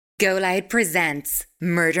Go Loud presents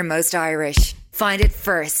Murder Most Irish. Find it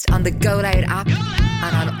first on the Go Loud app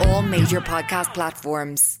and on all major podcast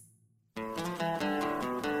platforms.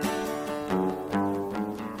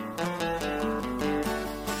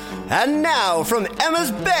 And now, from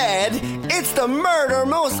Emma's bed, it's the Murder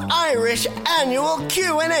Most Irish annual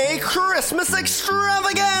Q&A Christmas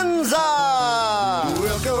extravaganza!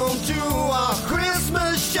 Welcome to our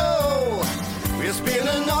Christmas show. It's been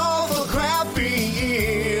an awful crappy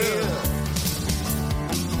year,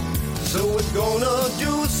 so we're gonna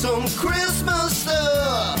do some Christmas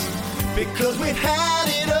stuff, because we've had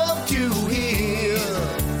it up to here.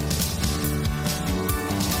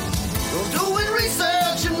 We're doing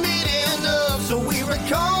research and meeting up, so we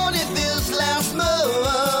recorded this last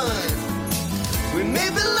month. We may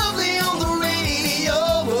be lovely on the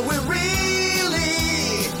radio, but we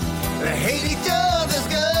really hate each other's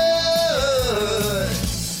guts.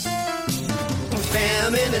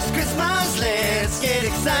 Famine is Christmas, let's get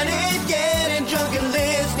excited, getting drunk and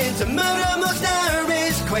listening to Murder Most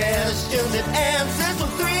Irish questions and answers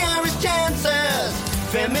with 3 Irish chances.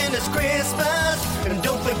 Famine is Christmas, and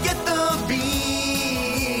don't forget the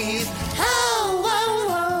bees. Oh, whoa,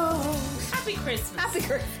 whoa. Happy Christmas. Happy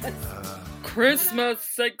Christmas.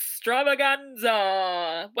 Christmas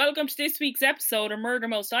extravaganza. Welcome to this week's episode of Murder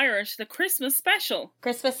Most Irish, the Christmas special.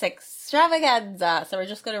 Christmas extravaganza. So we're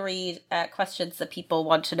just going to read questions that people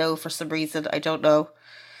want to know for some reason. I don't know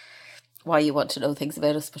why you want to know things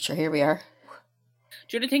about us, but sure, here we are.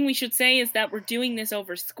 The other thing we should say is that we're doing this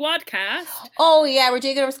over Squadcast. Oh yeah, we're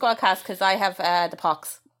doing it over Squadcast because I have the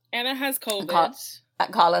pox. Emma has COVID.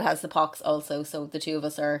 Colin has the pox also, so the two of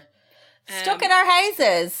us are stuck in our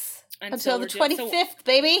houses until the 25th,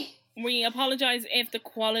 baby. We apologise if the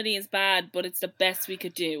quality is bad, but it's the best we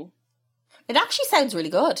could do. It actually sounds really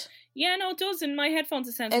good. Yeah, no, it does. In my headphones,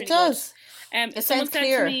 it sounds really good. It does. It sounds said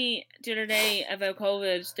clear. to me the other day about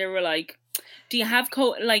COVID, they were like, do you have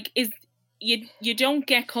COVID? Like, you don't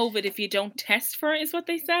get COVID if you don't test for it, is what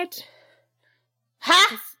they said.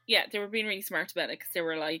 Huh? Yeah, they were being really smart about it, because they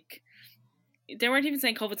were like, they weren't even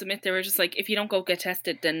saying COVID's a myth, they were just like, if you don't go get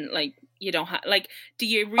tested, then, like, you don't have, like, do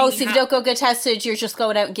you really so if you don't go get tested, you're just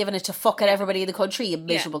going out and giving it to fucking everybody in the country, you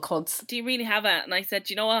miserable cunts. Do you really have it? And I said,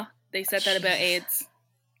 you know what? They said that about AIDS.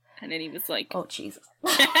 And then he was like... Oh, Jesus.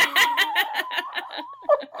 And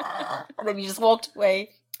then you just walked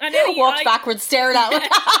away. And then walked backwards, staring at me.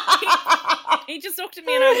 He just looked at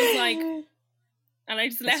me and I was like... And I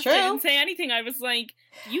just left. I didn't say anything. I was like,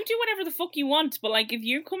 you do whatever the fuck you want, but, like, if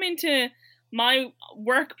you come into my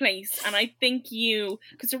workplace and I think you...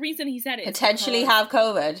 Because the reason he said it... Potentially have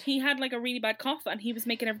COVID. He had, like, a really bad cough and he was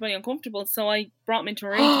making everybody uncomfortable, so I brought him into a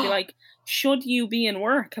room to be like, should you be in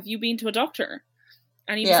work? Have you been to a doctor?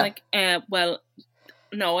 And he was like, well,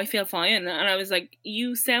 no, I feel fine. And I was like,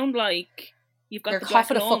 you sound like you've got You're the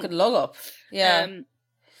coughing a black lung. fucking lung up. Yeah. And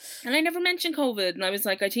I never mentioned COVID. And I was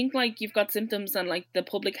like, I think, like, you've got symptoms and, like, the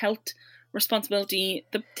public health responsibility.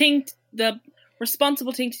 The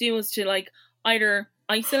responsible thing to do is to, like, either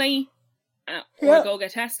isolate or go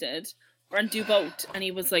get tested and do both. And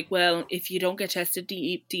he was like, well, if you don't get tested, do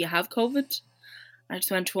you have COVID? I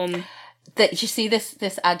just went to him... That you see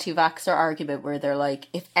this anti-vaxxer argument where they're like,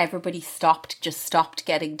 if everybody stopped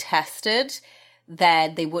getting tested,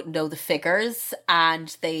 then they wouldn't know the figures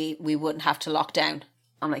and we wouldn't have to lock down.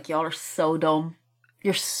 I'm like, y'all are so dumb.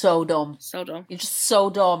 You're so dumb. So dumb. You're just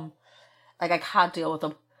so dumb. Like, I can't deal with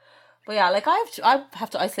them. But yeah, like, I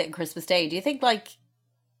have to isolate on Christmas Day. Do you think, like,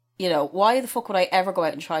 you know, why the fuck would I ever go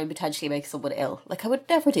out and try and potentially make someone ill? Like, I would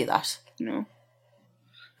never do that. No.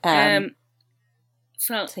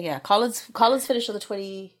 So yeah, Colin's finished on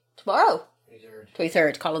the tomorrow.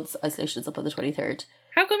 23rd. Colin's isolation is up on the 23rd.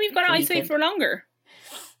 How come you've got to isolate for longer?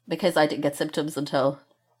 Because I didn't get symptoms until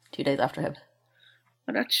 2 days after him.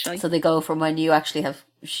 Oh, that's shy. So they go from when you actually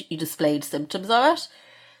you displayed symptoms of it.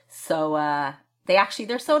 So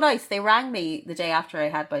they're so nice. They rang me the day after I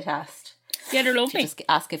had my test. Yeah, they're lovely. Just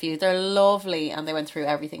ask if they're lovely, and they went through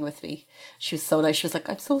everything with me. She was so nice. She was like,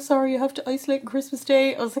 I'm so sorry you have to isolate on Christmas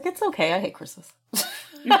Day. I was like, it's okay, I hate Christmas.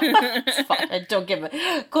 It's fine. I don't give a...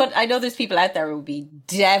 I know there's people out there who would be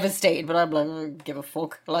devastated, but I'm like, I don't give a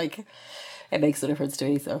fuck. Like, it makes no difference to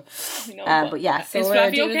me, so... but yeah, so... Is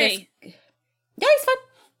Flavio okay? Yeah, he's fine.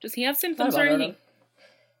 Does he have symptoms or anything?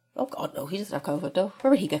 Oh God, no, he doesn't have COVID, no.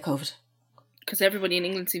 Where would he get COVID? Because everybody in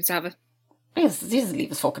England seems to have it. He doesn't leave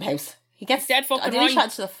his fucking house. He gets dead fucking the only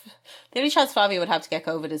chance Flavio would have to get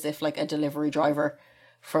COVID is if, like, a delivery driver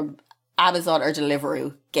from Amazon or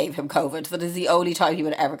Deliveroo gave him COVID. That is the only time he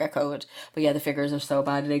would ever get COVID. But yeah, the figures are so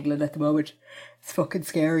bad in England at the moment. It's fucking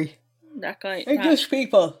scary. That guy. English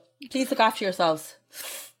people, please look after yourselves.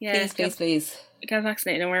 Yeah, Please. Get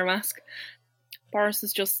vaccinated and wear a mask. Boris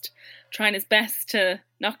is just trying his best to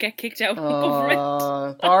not get kicked out of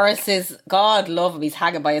government. Boris is, God love him, he's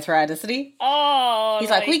hanging by a thread, isn't he? Oh, He's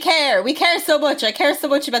like, we care so much, I care so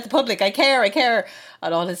much about the public, I care.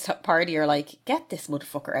 And all his party are like, get this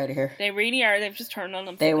motherfucker out of here. They really are, they've just turned on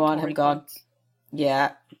him. They want him gone.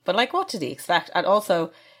 Yeah, but like, what did he expect? And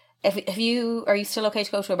also, are you still okay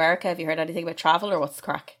to go to America? Have you heard anything about travel or what's the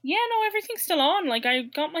crack? Yeah, no, everything's still on. Like, I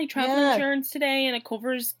got my travel insurance today and it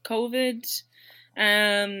covers COVID.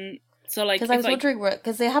 So like, because I was wondering,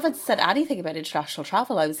 because they haven't said anything about international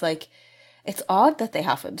travel. I was like, it's odd that they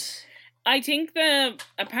haven't. I think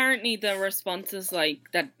apparently the response is like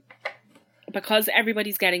that because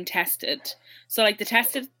everybody's getting tested. So like the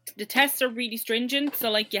tests are really stringent.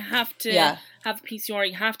 So like you have to have PCR,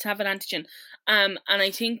 you have to have an antigen. And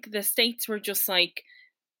I think the states were just like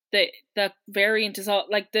the variant is all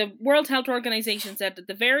like the World Health Organization said that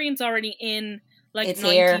the variant's already in like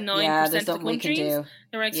 99% of the countries.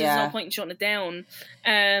 They're like, so there's no point in shutting it down.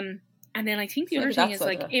 And then I think the other thing is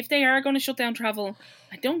like if they are going to shut down travel,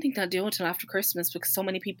 I don't think they'll do it till after Christmas because so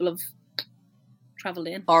many people have travelled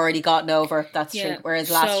in. Already gotten over, that's true.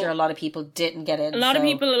 Whereas last year a lot of people didn't get in. A lot of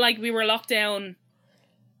people, like, we were locked down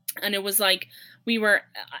and it was like we were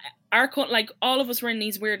like all of us were in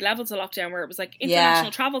these weird levels of lockdown where it was like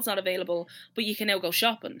international travel's not available, but you can now go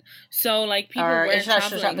shopping. So like people were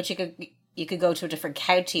traveling, but you could go to a different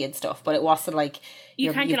county and stuff, but it wasn't like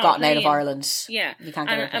you've gotten out of Ireland. Yeah, you can't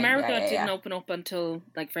get America didn't open up until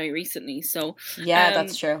like very recently. So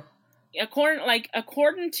that's true.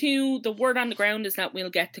 According to the word on the ground is that we'll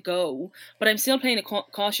get to go, but I'm still playing it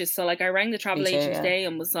cautious. So like I rang the travel agent today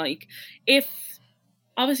and was like, if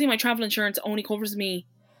obviously my travel insurance only covers me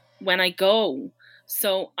when I go.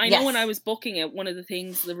 So I know when I was booking it, one of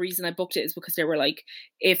the reason I booked it is because they were like,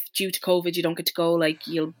 if due to COVID you don't get to go, like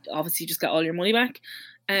you'll obviously just get all your money back.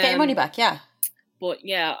 Get your money back, yeah. But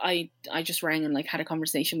yeah, I just rang and like had a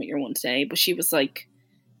conversation with your one today, but she was like,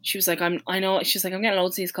 I'm getting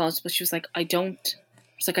loads of these calls, but she was like, I think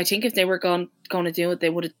if they were going to do it, they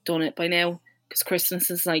would have done it by now because Christmas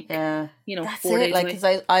is like, 4 days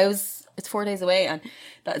away. Because it's 4 days away, and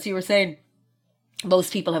as you were saying,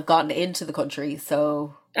 most people have gotten into the country,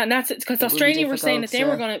 so and that's it. Because Australia were saying that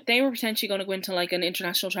they were potentially going to go into like an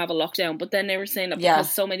international travel lockdown, but then they were saying that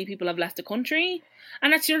because so many people have left the country,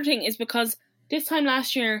 and that's the other thing is because this time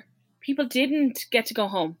last year people didn't get to go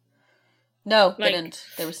home. No, they didn't.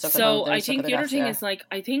 They were stuck at home. So I think the other thing is like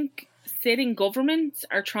I think sitting governments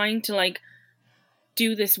are trying to like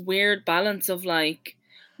do this weird balance of like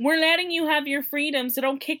we're letting you have your freedom, so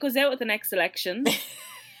don't kick us out at the next election.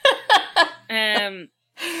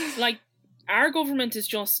 Like our government is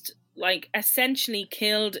just like essentially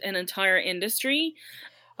killed an entire industry.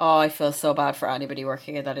 Oh, I feel so bad for anybody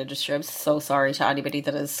working in that industry. I'm so sorry to anybody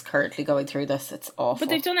that is currently going through this. It's awful. But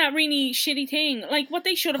they've done that really shitty thing. Like what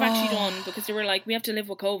they should have actually done, because they were like, we have to live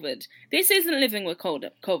with COVID. This isn't living with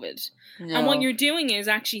COVID. No. And what you're doing is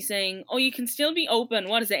actually saying, oh, you can still be open.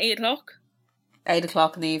 What is it, 8 o'clock? 8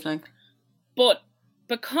 o'clock in the evening. But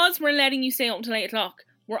because we're letting you stay up until 8 o'clock,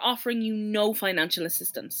 we're offering you no financial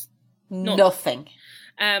assistance. Nothing.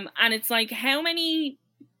 And it's like, how many,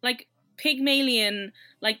 like, Pygmalion,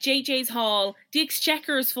 like JJ's Hall, the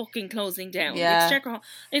Exchequer is fucking closing down. Yeah. The Exchequer Hall.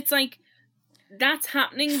 It's like, that's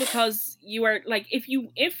happening because you are, like, if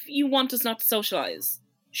you want us not to socialise,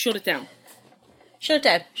 shut it down. Shut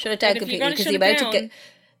it down completely. Because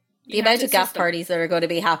the amount of gaff parties that are going to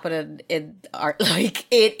be happening are, like,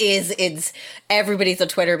 it's everybody's on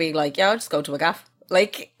Twitter being like, yeah, I'll just go to a gaff.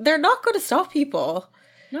 Like, they're not going to stop people.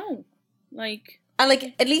 No. Like... And,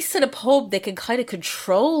 like, at least in a pub, they can kind of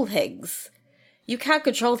control things. You can't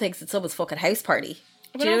control things at someone's fucking house party.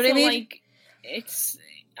 Do you know what I mean? Like, it's...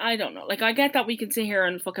 I don't know. Like, I get that we can sit here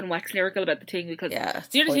and fucking wax lyrical about the thing because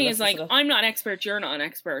the other thing is, like, I'm not an expert, you're not an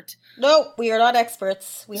expert. No, we are not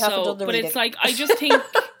experts. We haven't done the reading. But it's like, I just think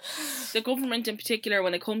the government in particular,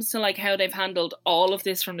 when it comes to, like, how they've handled all of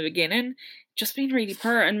this from the beginning... just been really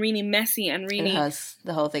poor and really messy and really... It has.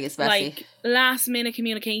 The whole thing is messy. Like, last-minute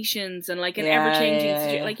communications and, like, an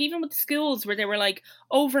ever-changing... Like, even with the schools where they were like,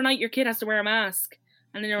 overnight your kid has to wear a mask.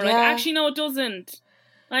 And then they were like, actually, no, it doesn't.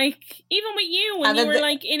 Like, even with you, when you were,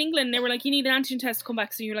 like, in England, they were like, you need an antigen test to come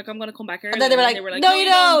back. So you're like, I'm going to come back early. And then they were like, no, you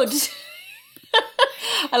don't.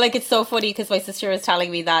 I like, it's so funny because my sister was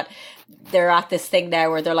telling me that they're at this thing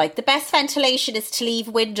now where they're like, the best ventilation is to leave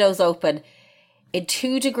windows open. In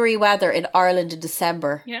 2-degree weather in Ireland in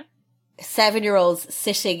December. Yeah. 7-year-olds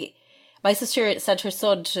sitting... My sister had to send her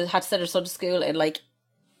son to school in, like,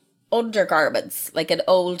 undergarments. Like an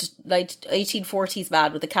old, like, 1840s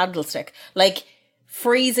man with a candlestick. Like,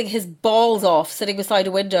 freezing his balls off sitting beside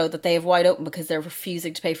a window that they have wide open because they're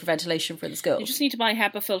refusing to pay for ventilation for the school. You just need to buy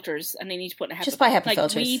HEPA filters, and they need to put in HEPA. Just buy HEPA like,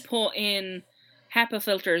 filters. We put in HEPA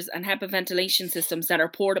filters and HEPA ventilation systems that are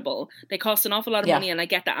portable. They cost an awful lot of money, and I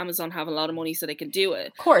get that Amazon have a lot of money so they can do it.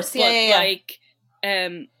 Of course, yeah. Like,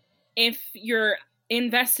 if you're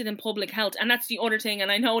invested in public health, and that's the other thing, and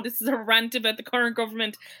I know this is a rant about the current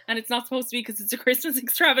government, and it's not supposed to be because it's a Christmas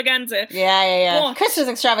extravaganza. Yeah. But Christmas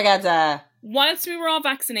extravaganza. whilst we were all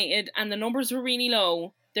vaccinated and the numbers were really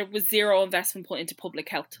low, there was zero investment put into public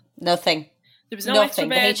health. Nothing. There was no extra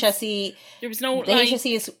beds. The HSE. There was no. The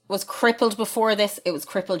HSE was crippled before this. It was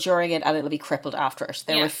crippled during it, and it'll be crippled after it.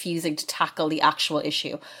 They're refusing to tackle the actual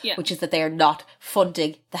issue, which is that they are not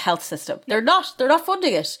funding the health system. They're not. They're not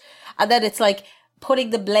funding it, and then it's like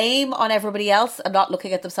putting the blame on everybody else and not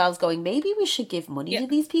looking at themselves. Going, maybe we should give money to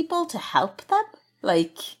these people to help them.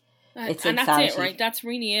 Like, it's and insanity. that's it, right? That's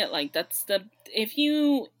really it. Like, that's the cause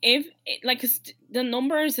the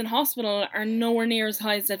numbers in hospital are nowhere near as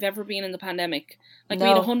high as they've ever been in the pandemic. Like, we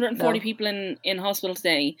had 140 people in hospital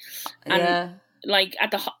today, and like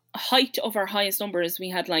at the height of our highest numbers, we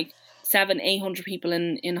had like 700-800 people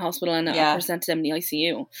in hospital, and I presented them in the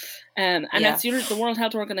ICU. And that's the World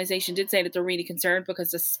Health Organization did say that they're really concerned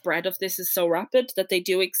because the spread of this is so rapid that they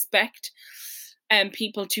do expect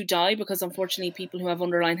people to die, because unfortunately people who have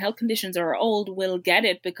underlying health conditions or are old will get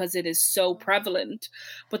it because it is so prevalent.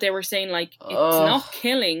 But they were saying, like, it's not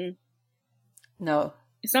killing. No.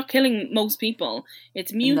 It's not killing most people.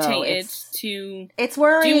 It's mutated to. It's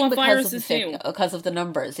worrying do what because viruses do. Because of the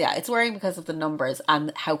numbers. Yeah, it's worrying because of the numbers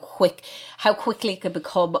and how quickly it can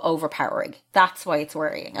become overpowering. That's why it's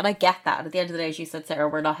worrying, and I get that. At the end of the day, as you said, Sarah,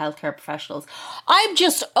 we're not healthcare professionals. I'm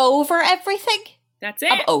just over everything. That's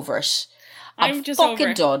it. I'm over it. I'm just fucking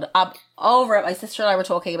over it. done. I'm over it. My sister and I were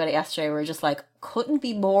talking about it yesterday. We were just like, couldn't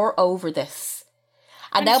be more over this.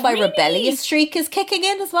 And now my rebellious streak is kicking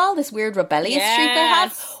in as well. This weird rebellious streak I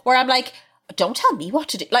have, where I'm like, don't tell me what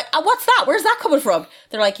to do. Like, what's that? Where's that coming from?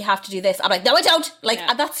 They're like, you have to do this. I'm like, no, I don't. Like,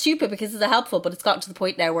 and that's stupid because it's helpful, but it's gotten to the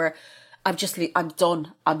point now where I'm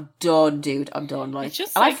done. I'm done, dude. I'm done. Like, and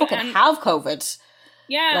I fucking have COVID.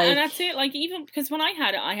 Yeah, like, and that's it. Like, even because when I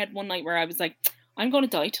had it, I had one night where I was like, I'm going to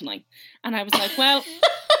die tonight. And I was like, well,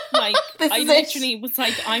 like, I literally was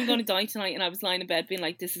like, I'm going to die tonight. And I was lying in bed being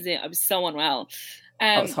like, this is it. I was so unwell.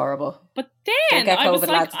 That was horrible. But then COVID, I was like,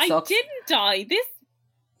 lads, I didn't die.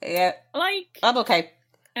 Like, I'm okay.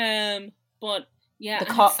 But yeah,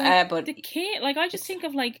 but the kid, like, I just think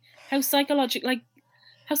of like how psychologically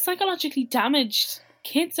damaged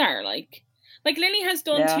kids are. Like Lily has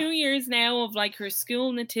done 2 years now of like her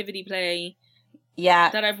school nativity play. Yeah,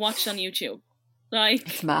 that I've watched on YouTube. Like,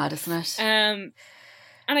 it's mad, isn't it? And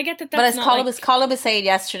I get that. But as Colin was saying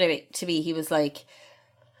yesterday to me, he was like,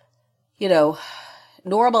 you know,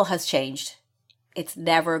 normal has changed. It's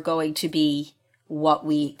never going to be what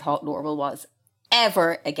we thought normal was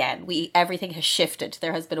ever again. Everything has shifted.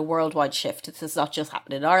 There has been a worldwide shift. This has not just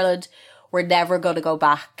happened in Ireland. We're never going to go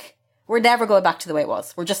back. We're never going back to the way it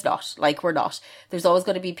was. We're just not. Like, we're not. There's always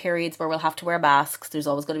going to be periods where we'll have to wear masks. There's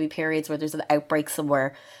always going to be periods where there's an outbreak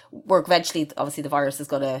somewhere, where eventually, obviously, the virus is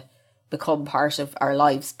going to become part of our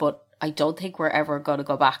lives. But I don't think we're ever going to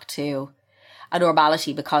go back to a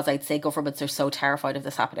normality, because I'd say governments are so terrified of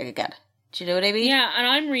this happening again. Do you know what I mean? Yeah, and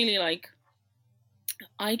I'm really like,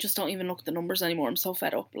 I just don't even look at the numbers anymore. I'm so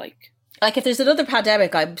fed up. Like if there's another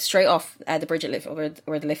pandemic, I'm straight off the bridge at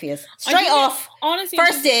where the Liffey is. Straight off. Honestly,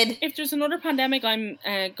 first in. If there's another pandemic, I'm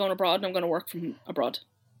going abroad and I'm going to work from abroad.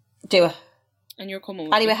 Do it. And you're coming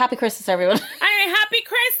with Anyway, me. happy Christmas, everyone. Anyway, happy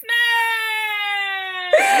Christmas!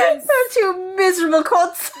 Those two miserable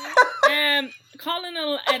cunts. Colin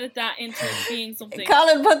will edit that into being something.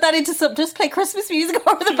 Colin, put that into something. Just play Christmas music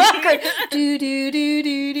over the background. do do do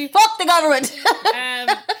do do. Fuck the government.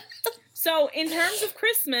 So, in terms of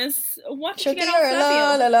Christmas, what did you get off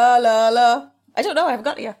Flavio? La la la la. I don't know. I haven't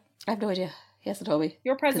got it yet. I have no idea. He hasn't told me.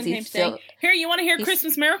 Your present came today. Here, you want to hear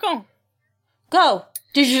Christmas Miracle? Go.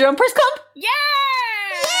 Did your jumpers come? Yeah!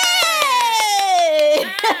 Yay!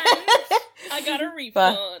 And I got a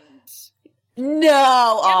refund.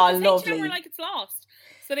 No, lovely. We're like, it's lost.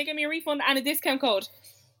 So they gave me a refund and a discount code,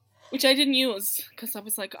 which I didn't use because I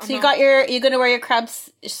was like, you're going to wear your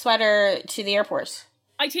crabs sweater to the airport?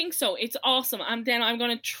 I think so. It's awesome. And then I'm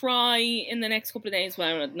going to try in the next couple of days,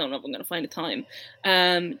 I'm going to find a time,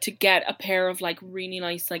 to get a pair of like really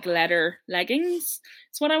nice like leather leggings.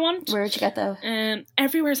 It's what I want. Where'd you get those?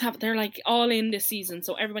 Everywhere's they're like all in this season,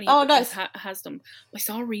 so everybody nice. has them. I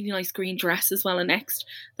saw a really nice green dress as well in Next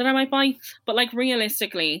that I might buy, but like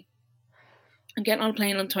realistically, I'm getting on a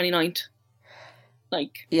plane on the 29th.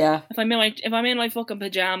 Like, Yeah. if I'm in my fucking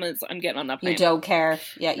pajamas, I'm getting on that plane. You don't care.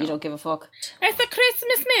 Yeah, you don't give a fuck. It's a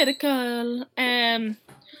Christmas miracle.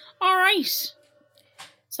 All right.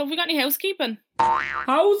 So have we got any housekeeping?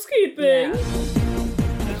 Housekeeping.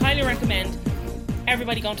 I highly recommend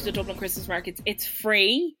everybody going to the Dublin Christmas markets. It's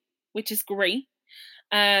free, which is great.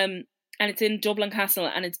 And it's in Dublin Castle,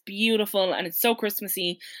 and it's beautiful, and it's so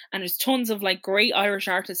Christmassy, and there's tons of like great Irish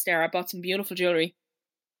artists there. I bought some beautiful jewellery.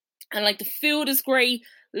 And like the food is great,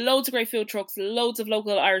 loads of great food trucks, loads of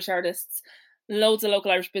local Irish artists, loads of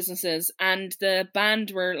local Irish businesses, and the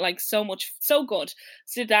band were like so good.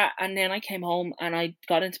 So did that, and then I came home and I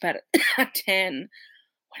got into bed at 10. When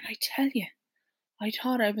I tell you, I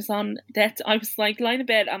thought I was on death. I was like lying in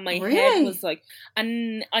bed and my head was like,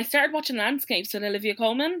 and I started watching Landscapes with Olivia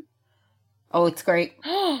Colman. Oh, it's great.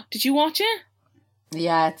 Oh, did you watch it?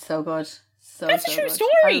 Yeah, it's so good. That's so a true good.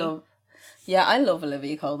 story. I love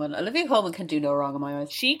Olivia Colman. Olivia Colman can do no wrong in my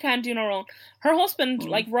eyes. She can do no wrong. Her husband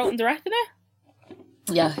like wrote and directed it.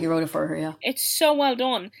 Yeah, he wrote it for her, yeah. It's so well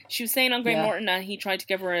done. She was saying on Graham Norton that he tried to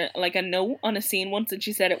give her a note on a scene once, and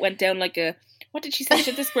she said it went down like a... What did she say?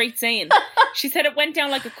 She had this great saying. She said it went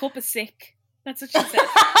down like a cup of sick. That's what she said.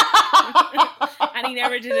 And he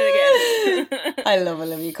never did it again. I love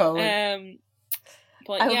Olivia Colman.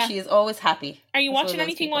 But I hope she is always happy. Are you watching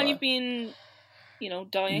anything while you've been...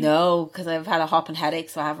 dying? No, because I've had a hopping headache,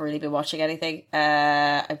 so I haven't really been watching anything.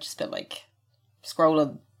 I've just been like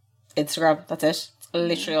scrolling Instagram. That's it. It's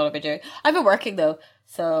literally all I've been doing. I've been working though,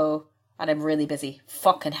 and I'm really busy.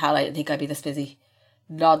 Fucking hell, I didn't think I'd be this busy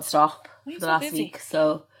non-stop for the last week.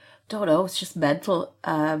 So don't know. It's just mental.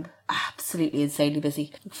 Absolutely insanely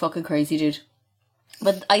busy. Fucking crazy, dude.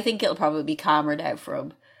 But I think it'll probably be calmer now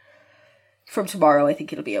from tomorrow. I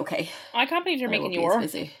think it'll be okay. I can't believe you're making you work.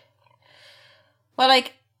 Busy. Well,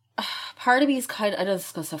 like, part of me is kind of, I know this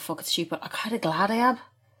is going to sound fucking stupid, I'm kind of glad I am.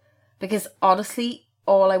 Because honestly,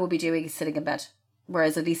 all I would be doing is sitting in bed.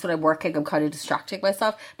 Whereas at least when I'm working, I'm kind of distracting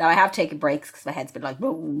myself. Now, I have taken breaks because my head's been like,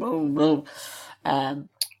 boom, boom, boom.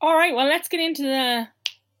 All right, well, let's get into the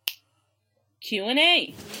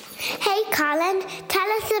Q&A. Hey, Colin,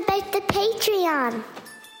 tell us about the Patreon.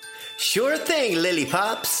 Sure thing, Lily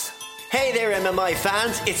Pops. Hey there, MMI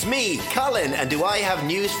fans, it's me, Colin, and do I have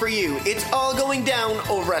news for you? It's all going down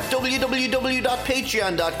over at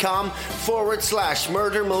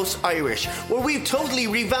www.patreon.com/MurderMostIrish, where we've totally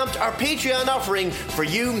revamped our Patreon offering for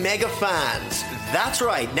you mega fans. That's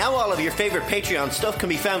right, now all of your favourite Patreon stuff can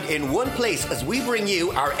be found in one place as we bring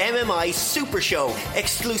you our MMI Super Show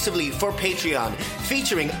exclusively for Patreon,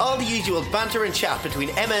 featuring all the usual banter and chat between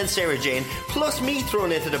Emma and Sarah Jane, plus me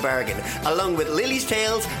thrown into the bargain, along with Lily's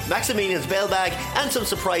Tales, Maximilian's Bell Bag, and some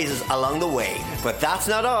surprises along the way. But that's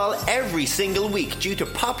not all. Every single week, due to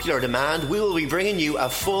popular demand, we will be bringing you a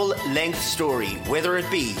full-length story, whether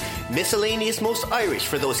it be Miscellaneous Most Irish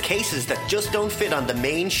for those cases that just don't fit on the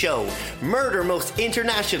main show, Murder Most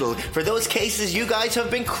International for those cases you guys have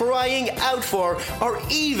been crying out for, or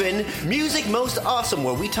even Music Most Awesome,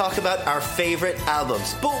 where we talk about our favourite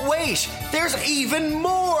albums. But wait, there's even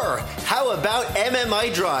more! How about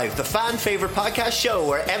MMI Drive, the fan favourite podcast show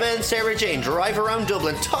where Emma and Sarah Jane drive around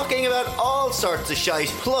Dublin talking about all sorts of shite,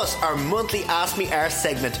 plus our monthly Ask Me Arse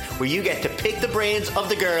segment where you get to pick the brains of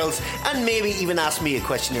the girls and maybe even ask me a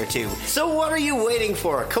question or two. So what are you waiting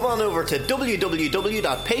for? Come on over to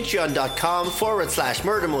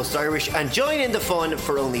www.patreon.com/MurderMostIrish and join in the fun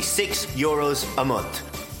for only €6 a month.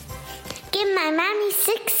 Give my mammy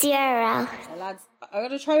 €6. Well, lads, I'm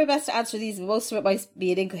going to try my best to answer these. Most of it might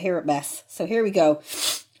be an incoherent mess. So here we go.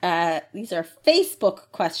 These are Facebook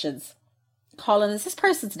questions. Colin, is this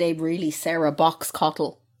person's name really Sarah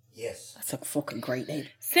Boxcottle? Yes. That's a fucking great name.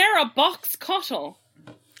 Sarah Boxcottle.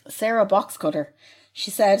 Sarah Boxcutter.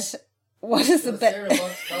 She said, what is the best...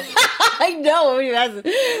 I know.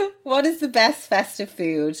 What is the best festive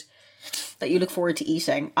food that you look forward to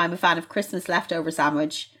eating? I'm a fan of Christmas leftover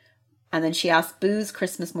sandwich. And then she asked, booze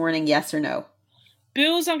Christmas morning, yes or no?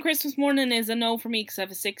 Booze on Christmas morning is a no for me because I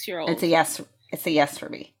have a 6-year-old. It's a yes. It's a yes for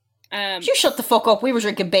me. You shut the fuck up. We were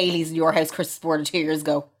drinking Baileys in your house Christmas morning 2 years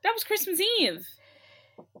ago. That was Christmas Eve.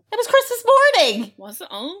 It was Christmas morning. Was it?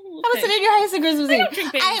 Oh, okay. I was in your house on Christmas Eve. don't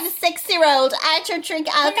drink Baileys. I have a 6-year-old. I don't drink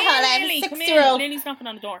alcohol. I have a 6-year-old. Lily's knocking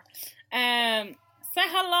on the door. Say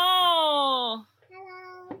hello.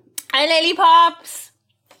 Hi, Lily Pops.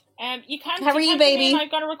 You can't. How are you, baby?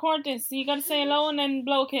 I've got to record this. So you got to say hello and then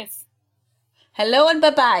blow a kiss. Hello and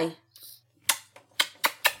bye-bye.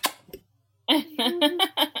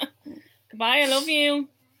 Goodbye, I love you.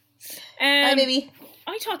 Bye, baby.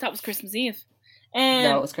 I thought that was Christmas Eve.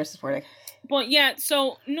 No, it was Christmas morning. But yeah,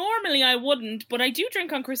 so normally I wouldn't, but I do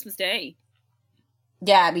drink on Christmas Day.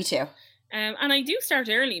 Yeah, me too. And I do start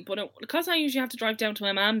early, but because I usually have to drive down to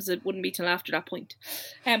my mum's, it wouldn't be till after that point.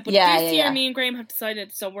 But this year, me and Graham have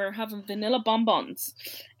decided, so we're having vanilla bonbons.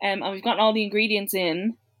 And we've gotten all the ingredients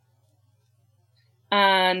in.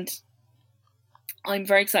 And I'm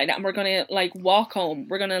very excited. And we're going to, like, walk home.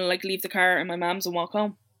 We're going to, like, leave the car in my mum's and walk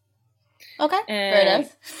home. Okay, very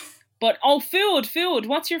nice. But, food.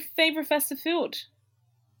 What's your favourite festive food?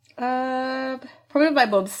 Probably my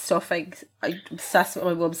mum's stuffing. I'm obsessed with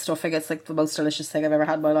my mum's stuffing. It's like the most delicious thing I've ever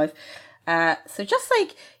had in my life. So just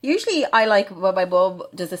like, usually I like when my mum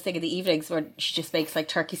does this thing in the evenings where she just makes like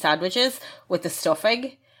turkey sandwiches with the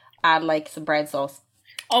stuffing and like some bread sauce.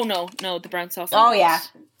 Oh no, the brown sauce. Oh yeah,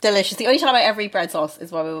 delicious. The only time I ever eat bread sauce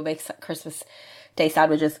is when we will make Christmas Day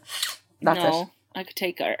sandwiches. That's it.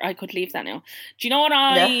 I could leave that now. Do you know what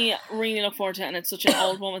I really look forward to? And it's such an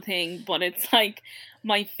old woman thing, but it's like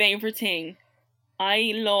my favourite thing.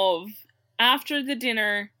 I love, after the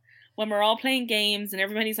dinner, when we're all playing games and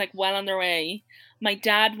everybody's like well on their way, my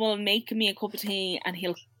dad will make me a cup of tea and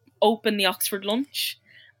he'll open the Oxford lunch.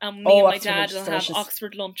 And me and my dad will have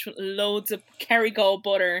Oxford lunch with loads of Kerrygold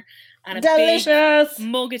butter and a big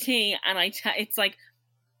mug of tea. And it's like,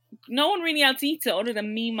 no one really else eats it other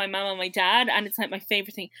than me, my mum and my dad, and it's like my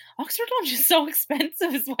favourite thing. Oxford lunch is so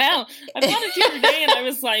expensive as well. I bought it the other day and I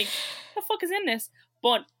was like, what the fuck is in this?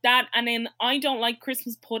 But that, and then I don't like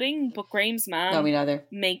Christmas pudding, but Graham's mum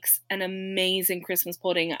makes an amazing Christmas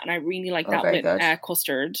pudding, and I really like that with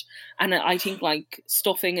custard. And I think like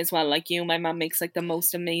stuffing as well, like you, my mum makes like the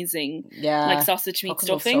most amazing like sausage meat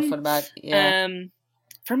stuffing. For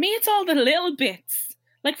me, it's all the little bits.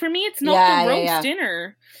 Like, for me, it's not the roast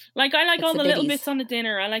dinner. Like, I like all the little bits on the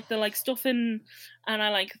dinner. I like the, like, stuffing, and I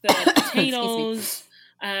like the potatoes.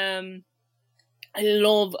 I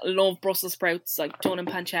love Brussels sprouts, like, done in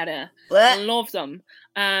pancetta. I love them.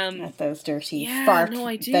 Get those dirty fart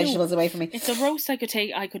vegetables away from me. It's a roast I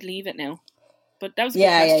could leave it now. But that was a good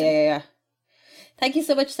question. Yeah. Thank you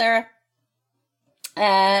so much, Sarah.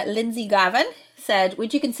 Lindsay Gavin said,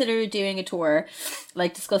 would you consider doing a tour,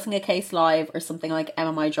 like discussing a case live or something like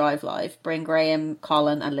MMI Drive live? Bring Graham,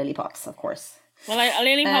 Colin and Lily Pops, of course. Well,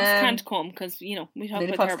 Lily Pops can't come because, you know, we talk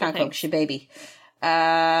Lily about Pops can't things. come, she baby.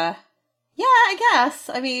 Yeah, I guess.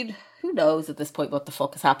 I mean, who knows at this point what the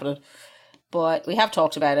fuck is happening? But we have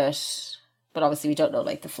talked about it, but obviously we don't know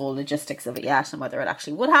like the full logistics of it yet and whether it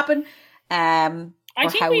actually would happen. Or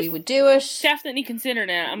how we would do it. Definitely considered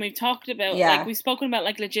it, and we've talked about like we've spoken about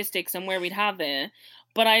like logistics and where we'd have it,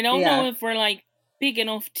 but I don't know if we're like big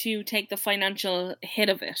enough to take the financial hit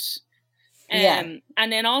of it. And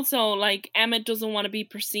then also like Emma doesn't want to be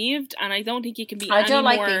perceived, and I don't think you can be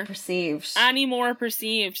being perceived any more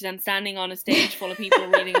perceived than standing on a stage full of people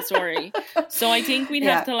reading a story. So I think we'd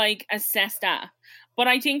have to like assess that. But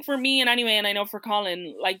I think for me, and I know for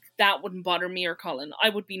Colin, like, that wouldn't bother me or Colin. I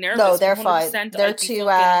would be nervous. No, they're fine. They're two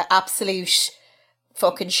absolute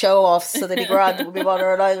fucking show-offs, so they'd be grand. It would be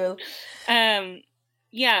bothering either.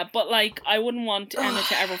 Yeah, but, like, I wouldn't want Emma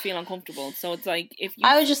to ever feel uncomfortable. So it's like, if you...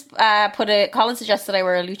 I would just Colin suggested I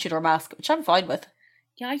wear a luchador mask, which I'm fine with.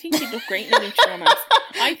 Yeah, I think you'd look great in a luchador mask.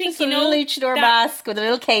 I think, just a little luchador mask with a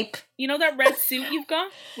little cape. You know that red suit you've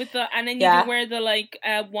got with the, and then you can wear the like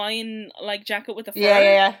wine like jacket with the fur.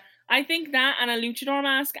 Yeah. I think that and a luchador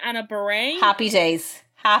mask and a beret. Happy days.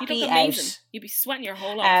 Happy out. You'd be sweating your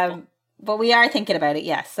whole off. But we are thinking about it,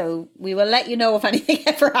 yes. So we will let you know if anything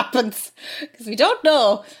ever happens, because we don't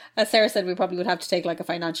know. As Sarah said, we probably would have to take like a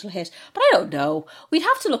financial hit, but I don't know. We'd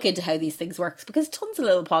have to look into how these things work, because tons of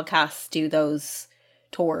little podcasts do those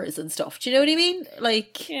tours and stuff. Do you know what I mean?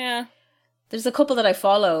 Like, yeah. There's a couple that I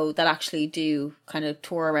follow that actually do kind of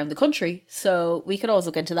tour around the country, so we could always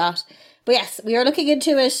look into that. But yes, we are looking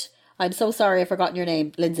into it. I'm so sorry I've forgotten your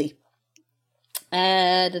name, Lindsay.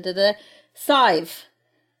 Sive.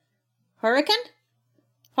 Hurricane?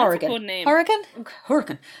 That's a good name.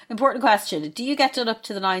 Hurricane. Important question. Do you get done up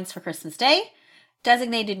to the nines for Christmas Day?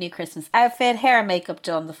 Designated new Christmas outfit, hair and makeup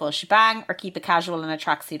done the full shebang, or keep it casual in a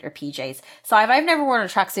tracksuit or PJs? So I've never worn a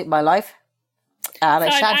tracksuit in my life. And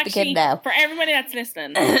I shan't begin now. For everybody that's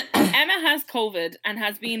listening, Emma has COVID and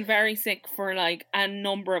has been very sick for like a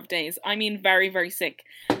number of days. I mean very, very sick.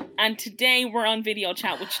 And today we're on video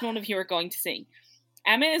chat, which none of you are going to see.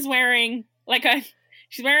 Emma is wearing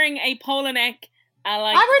she's wearing a polo neck,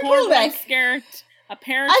 a corduroy skirt, a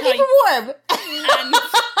pair of tights. I keep it warm. And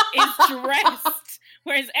is dressed.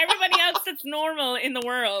 Whereas everybody else that's normal in the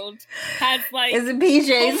world has like is in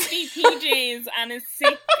PJs, comfy PJs, and is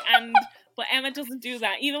sick. But Emma doesn't do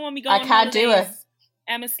that. Even when we go on holidays, do it.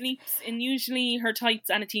 Emma sleeps in usually her tights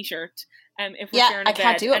and a t-shirt. If we're sharing a bed,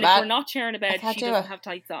 can't do it, and man. if we're not sharing a bed, she doesn't have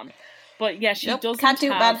tights on. But yeah, she Nope, doesn't can't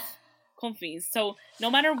do it, have man. comfies. So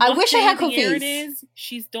no matter what I wish I day had of the year it comfies. is,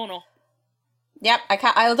 she's done up. Yep, I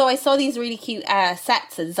can't. Although I saw these really cute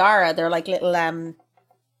sets at Zara, they're like little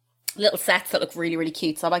sets that look really, really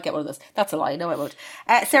cute. So I might get one of those. That's a lie. No, I won't.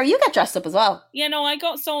 Sarah, you get dressed up as well. Yeah, no, I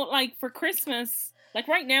got so like for Christmas, like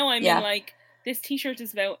right now I'm Yeah. in like this t-shirt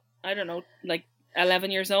is about I don't know like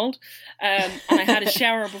 11 years old, and I had a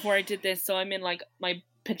shower before I did this, so I'm in like my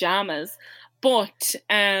pajamas. But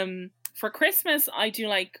for Christmas I do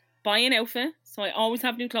like buy an outfit, so I always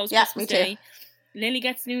have new clothes. Yeah, Christmas me too. Day, Lily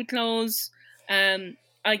gets new clothes.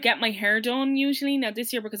 I get my hair done usually. Now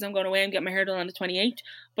this year because I'm going away, I'm getting my hair done on the 28th.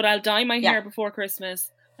 But I'll dye my hair before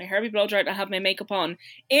Christmas. My hair will be blow dried. I'll have my makeup on.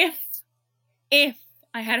 If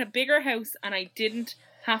I had a bigger house and I didn't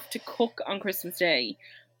have to cook on Christmas Day,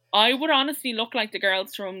 I would honestly look like the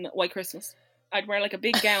girls from White Christmas. I'd wear like a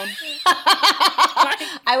big gown.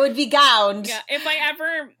 I would be gowned. Yeah, if I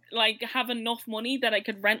ever like have enough money that I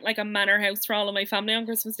could rent like a manor house for all of my family on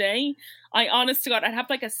Christmas Day, I honest to God, I'd have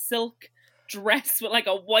like a silk dress with like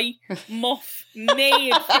a white muff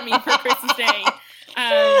made for me for Christmas Day.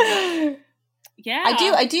 Yeah,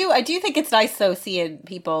 I do think it's nice though seeing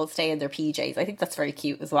people stay in their PJs. I think that's very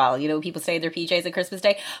cute as well. You know, people stay in their PJs on Christmas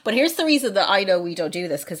Day. But here's the reason that I know we don't do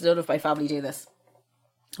this, because none of my family do this.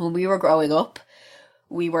 When we were growing up,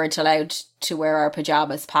 we weren't allowed to wear our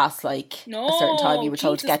pajamas past like a certain time. You were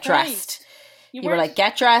told to Jesus get dressed. Christ. You were like,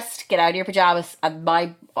 get dressed, get out of your pajamas. And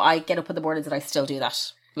I get up in the mornings and I still do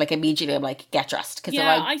that. Like immediately I'm like, get dressed. Because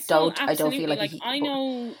yeah, if I don't feel like I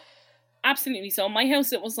know. Absolutely. So my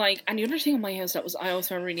house, it was like, and the other thing in my house that was I always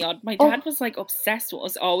found really odd. My dad was like obsessed with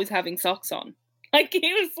us always having socks on. Like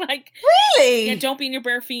he was like, really? yeah, don't be in your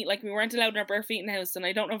bare feet. Like we weren't allowed in our bare feet in the house, and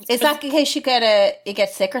I don't know if it's Is that in case you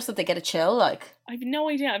get sick or something, get a chill? Like I have no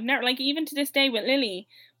idea. I've never like even to this day with Lily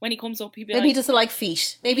when he comes up, he'd be maybe like, he doesn't like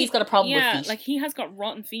feet. Maybe he's got a problem with feet. like he has got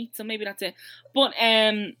rotten feet, so maybe that's it. But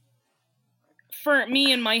for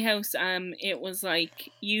me in my house, it was like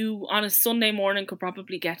you on a Sunday morning could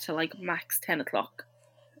probably get to like max 10 o'clock.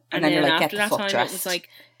 And then you're like, after get the fuck time, dressed. it was like,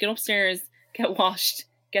 get upstairs, get washed,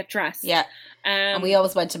 get dressed. Yeah. And we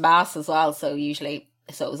always went to mass as well, so it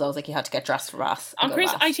was always like you had to get dressed for mass. On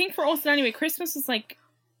Christmas, I think for us anyway, Christmas was like,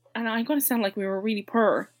 and I'm going to sound like we were really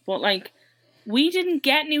poor, but like, we didn't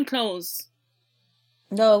get new clothes.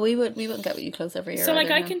 No, we wouldn't get new clothes every year. So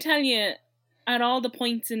like, I can tell you, at all the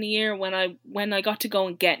points in the year when I got to go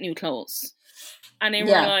and get new clothes, and they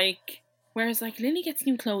were like, whereas like Lily gets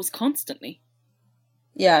new clothes constantly.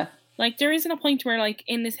 Yeah. Like there isn't a point where like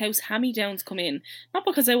in this house hand-me-downs come in, not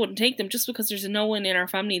because I wouldn't take them, just because there's no one in our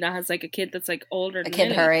family that has like a kid that's like older than a kid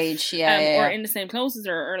Lily, her age, or in the same clothes as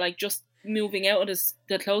her, or like just moving out of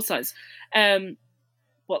the clothes size.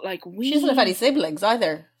 But like she doesn't have any siblings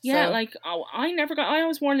either. Yeah, so. like I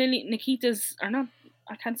always wore Nikita's, or not,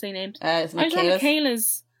 I can't say names. It's I was on Michaela's.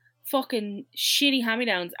 Michaela's fucking shitty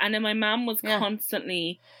hand-me-downs, and then my mum was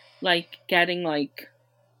constantly like getting like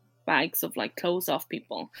bags of like clothes off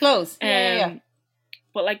people. Clothes, yeah.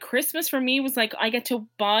 But like Christmas for me was like I get to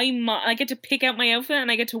pick out my outfit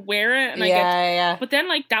and I get to wear it, and yeah. But then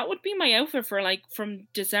like that would be my outfit for like from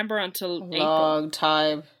December until April. Long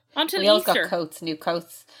time. Until we always Easter. got new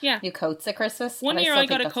coats at Christmas. One year I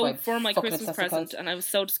got a coat for my Christmas present, and I was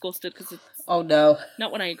so disgusted because it's no,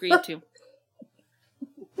 not what I agreed to.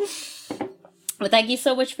 Well, thank you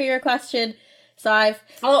so much for your question, Sive.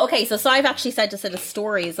 Oh, okay, so Sive actually sent us in a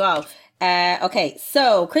story as well. Okay,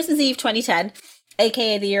 so Christmas Eve 2010,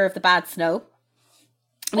 aka the year of the bad snow.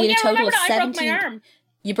 We had a total of 17. I broke my arm.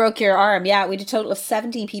 You broke your arm, yeah. We had a total of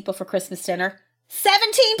 17 people for Christmas dinner.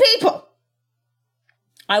 17 people!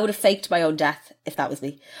 I would have faked my own death if that was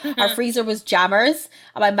me. Our freezer was jammers,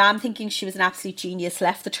 and my mum, thinking she was an absolute genius,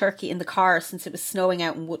 left the turkey in the car since it was snowing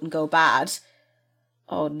out and wouldn't go bad.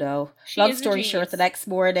 Oh no. Long story short, the next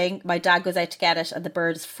morning, my dad goes out to get it and the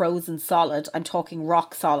bird is frozen solid. I'm talking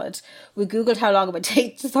rock solid. We googled how long it would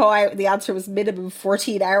take to thaw out and the answer was minimum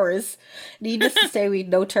 14 hours. Needless to say, we had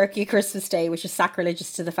no turkey Christmas Day, which is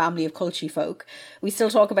sacrilegious to the family of culture folk. We still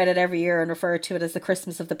talk about it every year and refer to it as the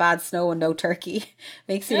Christmas of the bad snow and no turkey.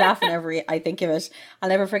 Makes me laugh whenever I think of it. I'll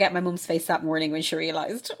never forget my mum's face that morning when she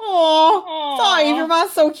realised. Oh, Sive, your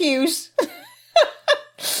mom's so cute.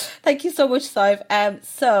 Thank you so much, Sive.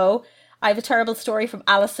 So I have a terrible story from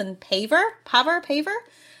Alison Paver.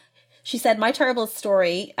 She said, my terrible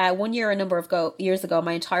story, 1 year, a number of years ago,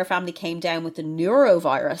 my entire family came down with the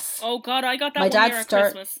neurovirus. Oh God, I got that one year at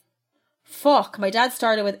Christmas. Fuck, my dad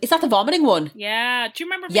started with, is that the vomiting one? Yeah, do you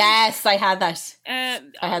remember? Yes, I had that. I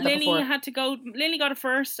had that Lily before. Lily got it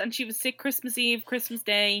first and she was sick Christmas Eve, Christmas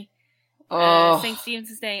Day, Oh. St.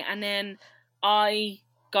 Stephen's Day, and then I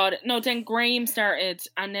got it. No, then Graham started,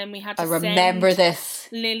 and then we had to I remember send this.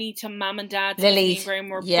 Lily to Mum and Dad's. Lily, Me and Graham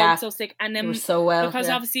were yeah. both so sick. And then, They were so well, because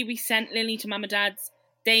yeah. obviously we sent Lily to Mum and Dad's,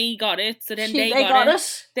 they got it. So then They they got got it.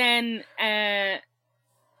 it. Then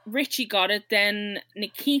Richie got it. Then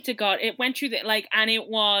Nikita got it. It went through and it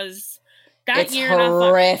was that It's year.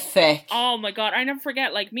 horrific. Oh my God, I never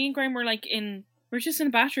forget. Like, me and Graham were we're just in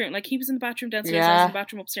the bathroom. Like, he was in the bathroom downstairs, I was in the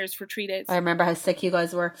bathroom upstairs for 3 days. I remember how sick you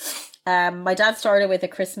guys were. My dad started with a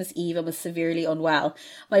Christmas Eve and was severely unwell.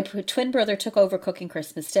 My twin brother took over cooking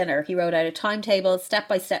Christmas dinner. He wrote out a timetable,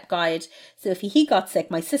 step-by-step guide, so if he got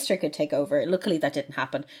sick, my sister could take over. Luckily, that didn't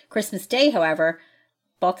happen. Christmas Day, however,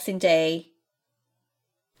 Boxing Day...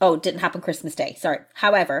 Oh, it didn't happen Christmas Day, sorry.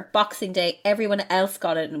 However, Boxing Day, everyone else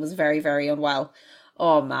got it and was very, very unwell.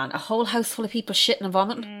 Oh, man. A whole house full of people shitting and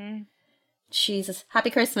vomiting. Jesus. Happy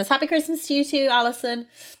Christmas. Happy Christmas to you too, Alison.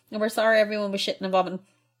 And we're sorry everyone was shitting and vomiting.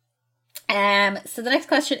 So the next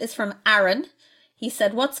question is from Aaron. He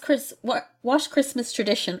said, what Christmas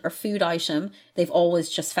tradition or food item they've always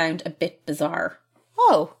just found a bit bizarre?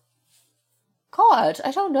 Oh. God,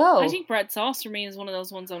 I don't know. I think bread sauce for me is one of those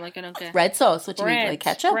ones I'm like, I don't get. Red sauce? What do you mean? Like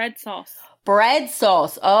ketchup? Bread sauce. Bread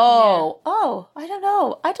sauce. Oh. Yeah. Oh, I don't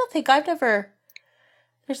know. I don't think I've never...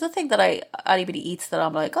 There's nothing that anybody eats that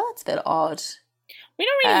I'm like, oh, that's a bit odd. We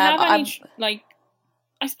don't really have any,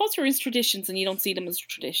 I suppose there is traditions and you don't see them as a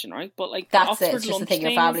tradition, right? But like, that's Oxford it. It's just the lunch thing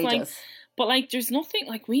your thing family is, does. But like, there's nothing,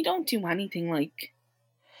 like, we don't do anything like...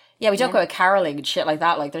 Yeah, we don't go out caroling and shit like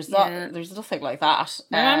that. Like, there's nothing like that.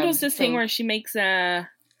 My mom does this thing where she makes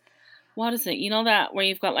what is it? You know that where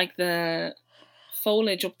you've got like the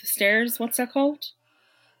foliage up the stairs? What's that called?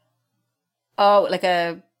 Oh, like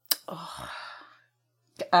a...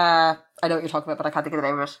 I know what you're talking about, but I can't think of the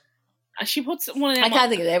name of it. She puts one of them... I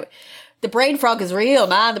can't think of the name. The brain fog is real,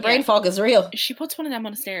 man. The brain fog is real. She puts one of them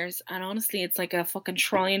on the stairs, and honestly, it's like a fucking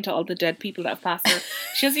shrine to all the dead people that have passed her.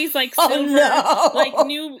 She has these like silver, like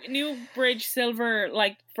new bridge silver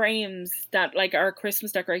like frames that like are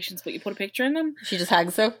Christmas decorations, but you put a picture in them. She just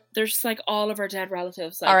hangs them. They're just like all of her dead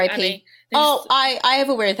relatives. Like, R.I.P. I have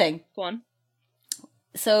a weird thing. Go on.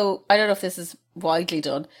 So I don't know if this is widely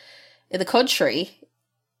done in the country.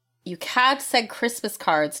 You can't send Christmas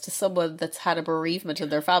cards to someone that's had a bereavement in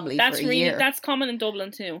their family for a year. That's common in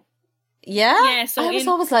Dublin too. Yeah? Yeah, so I was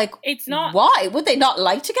always like, it's not... Why? Would they not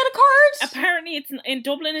like to get a card? Apparently, it's in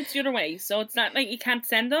Dublin, it's the other way. So it's not like you can't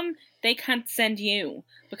send them, they can't send you.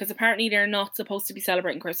 Because apparently they're not supposed to be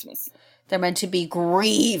celebrating Christmas. They're meant to be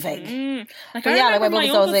grieving. Like, I remember my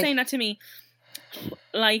uncle saying that to me,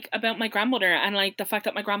 like, about my grandmother, and like the fact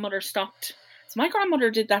that my grandmother stopped... So my grandmother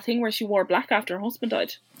did that thing where she wore black after her husband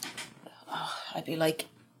died. Oh, I'd be like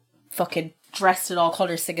fucking dressed in all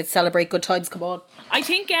colours singing Celebrate Good Times, come on. I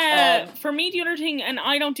think for me the other thing, and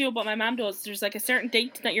I don't do it but my mum does, there's like a certain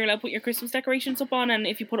date that you're allowed to put your Christmas decorations up on, and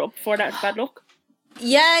if you put it up before that it's bad luck.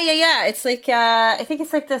 Yeah. It's like I think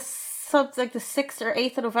it's like the 6th or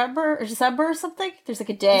 8th of November or December or something. There's like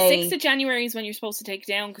a day. The 6th of January is when you're supposed to take it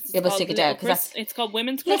down because it's take it down, it's called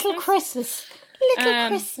Women's Christmas. Little Christmas.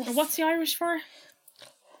 Christmas. What's the Irish for?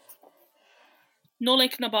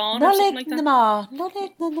 Nolik na Bon or something like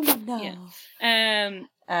that.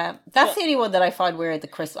 Yeah. That's the only one that I find weird.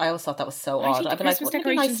 I always thought that was so odd. I think the Christmas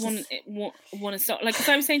decorations one is so... Like, because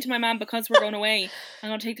I was saying to my mum, because we're going away, I'm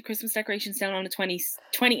going to take the Christmas decorations down on the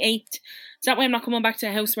 28th. So that way I'm not coming back to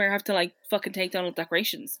a house where I have to, like, fucking take down all the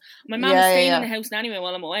decorations. My mum was staying in the house anyway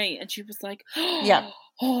while I'm away, and she was like,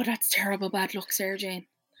 oh, that's terrible bad luck, Sarah Jane.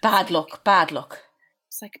 Bad luck.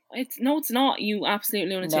 It's like, it's not, you absolute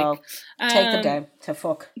lunatic. No, take them down to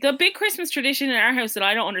fuck. The big Christmas tradition in our house that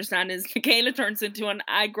I don't understand is Michaela turns into an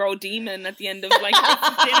aggro demon at the end of like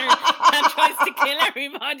Christmas dinner and tries to kill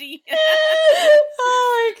everybody. Oh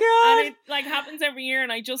my god! And it like happens every year,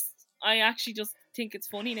 and I actually just think it's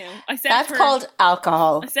funny now. I said that's called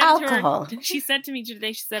alcohol. I said alcohol. To her, she said to me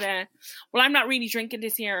today, she said, "Well, I'm not really drinking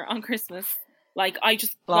this year on Christmas. Like, I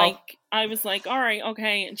just I was like, all right,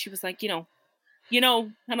 okay," and she was like, you know,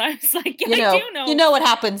 and I was like, I do know. You know what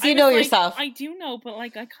happens. You know yourself. I do know, but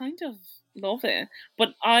like, I kind of love it.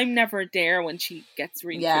 But I'm never there when she gets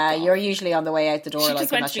really you're usually on the way out the door. She like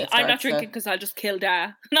just went to me, I'm not drinking because I'll just kill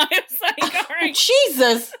Dad. And I was like, all right.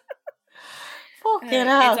 Jesus. Fucking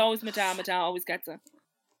hell. It's always my dad always gets it.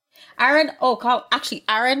 Aaron,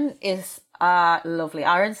 Aaron is lovely.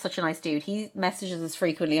 Aaron's such a nice dude. He messages us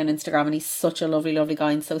frequently on Instagram and he's such a lovely, lovely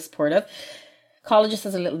guy and so supportive. Colin just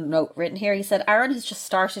has a little note written here. He said, Aaron has just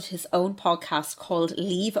started his own podcast called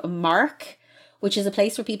Leave a Mark, which is a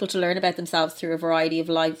place for people to learn about themselves through a variety of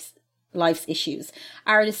life's issues.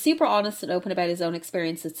 Aaron is super honest and open about his own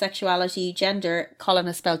experience with sexuality, gender, Colin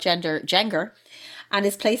has spelled gender, and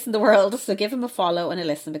his place in the world. So give him a follow and a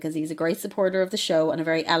listen because he's a great supporter of the show and a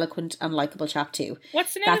very eloquent and likable chap too.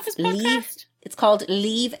 What's the name of his podcast? It's called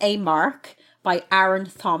Leave a Mark by Aaron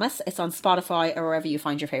Thomas. It's on Spotify or wherever you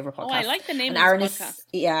find your favourite podcast. Oh, I like the name and of his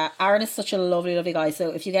podcast. Aaron is such a lovely, lovely guy.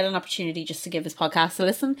 So if you get an opportunity just to give his podcast a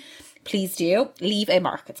listen, please do. Leave a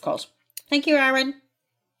Mark, it's called. Thank you, Aaron.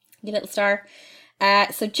 You little star.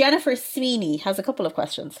 So Jennifer Sweeney has a couple of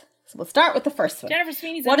questions. So we'll start with the first one. Jennifer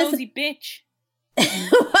Sweeney's a nosy bitch.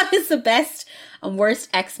 What is the best and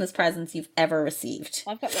worst Xmas presents you've ever received?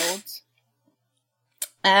 I've got loads.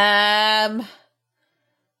 I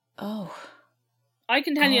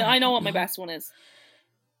can tell you, I know what my best one is.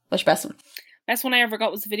 What's your best one? Best one I ever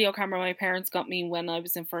got was the video camera my parents got me when I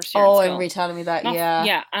was in first year. Oh, I remember you telling me that, yeah.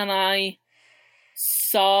 Yeah, and I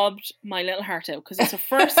sobbed my little heart out because it's the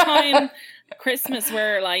first time Christmas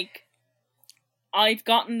where, like, I'd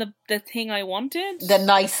gotten the thing I wanted. The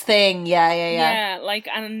nice thing, yeah.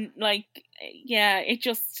 Yeah, it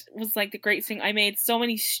just was like the greatest thing. I made so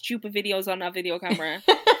many stupid videos on that video camera.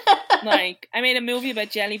 Like, I made a movie about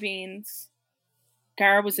jelly beans.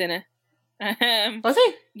 Gar was in it. Was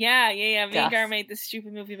he? Yeah. Me and Gar made this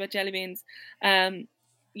stupid movie about jelly beans.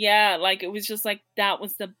 Yeah, like, it was just like, that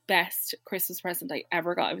was the best Christmas present I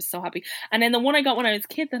ever got. I was so happy. And then the one I got when I was a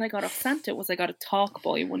kid that I got off Santa was I got a Talk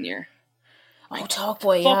Boy one year. Oh, Talk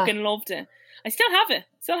Boy, yeah. Fucking loved it. I still have it.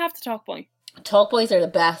 Still have the Talk Boy. Talk Boys are the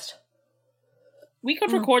best. We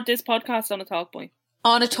could record this podcast on a Talk Boy.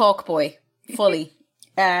 On a Talk Boy, fully.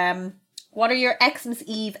 What are your Xmas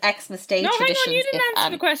Eve, Xmas Day traditions? No, hang on, you didn't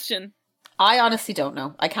answer the question. I honestly don't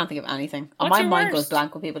know. I can't think of anything. What's My your mind worst? goes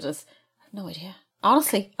blank when people just... I have no idea.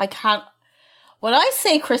 Honestly, I can't... When I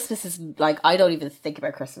say Christmas is like, I don't even think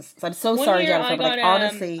about Christmas. So I'm so sorry, Jennifer, but I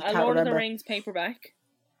honestly can't Lord remember. of the Rings paperback.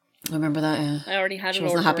 I remember that, yeah. I already had She a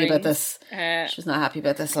wasn't Lord of the happy about Rings. this. She was not happy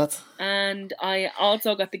about this, lads. And I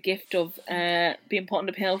also got the gift of being put on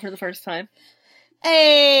the pill for the first time.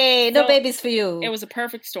 Hey, no So, babies for you. It was a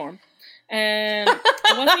perfect storm. I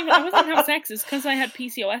wasn't having sex. It's because I had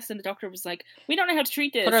PCOS, and the doctor was like, "We don't know how to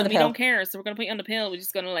treat this. Put her on the We pill. don't care, so we're going to put you on the pill. We're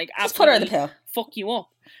just going to Just put her on the absolutely pill. fuck you up."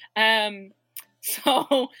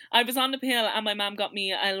 So I was on the pill, and my mom got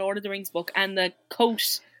me a Lord of the Rings book, and the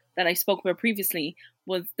coat that I spoke about previously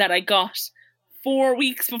was that I got 4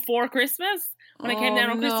 weeks before Christmas. When I came down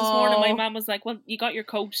on Christmas morning, my mom was like, "Well, you got your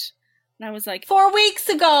coat." And I was like, 4 weeks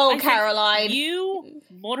ago, I said, Caroline. "You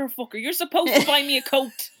motherfucker, you're supposed to buy me a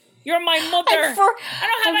coat. You're my mother. I don't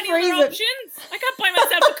have I'm any freezing. other options. I can't buy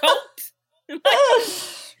myself a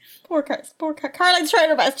coat." Poor Caroline's trying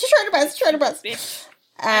her best. She's trying her best. Bitch.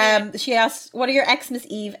 She asked, what are your Xmas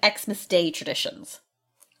Eve, Xmas Day traditions?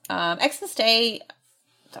 Xmas Day,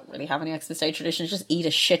 don't really have any Xmas Day traditions. Just eat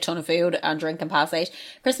a shit ton of food and drink and pass out.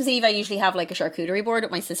 Christmas Eve, I usually have like a charcuterie board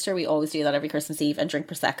with my sister. We always do that every Christmas Eve and drink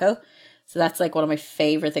Prosecco. So that's like one of my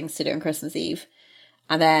favourite things to do on Christmas Eve.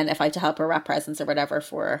 And then if I had to help her wrap presents or whatever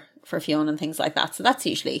for Fiona and things like that. So that's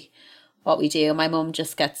usually what we do. My mum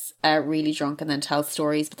just gets really drunk and then tells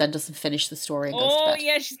stories, but then doesn't finish the story and goes to bed.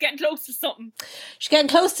 Yeah, she's getting close to something. She's getting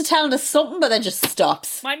close to telling us something, but then just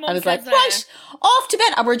stops. My mum I was says, like, right, off to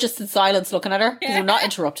bed. And we're just in silence looking at her because we're not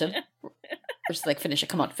interrupted. We're just like, finish it.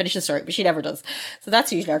 Come on, finish the story. But she never does. So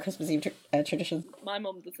that's usually our Christmas Eve tradition. My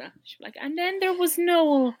mum does that. She's like, and then there was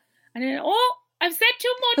Noel. And then, I've said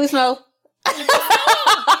too much. Who's Noel?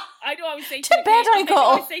 I do always say To bed I go. I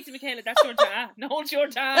always say to Michaela, that's your dad. Noel's your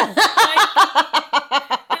dad.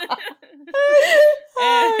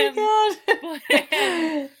 Oh my god.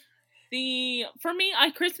 For me,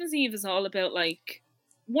 Christmas Eve is all about, like,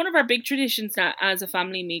 one of our big traditions that as a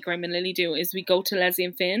family, me, Graham and Lily do is we go to Leslie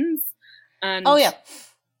and Finn's. And Oh yeah.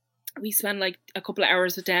 we spend like a couple of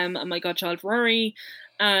hours with them and my godchild Rory,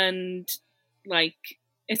 and like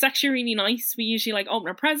it's actually really nice. We usually like open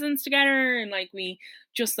our presents together and like we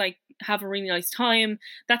just like have a really nice time.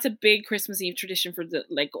 That's a big Christmas Eve tradition for the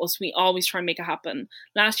like us. We always try and make it happen.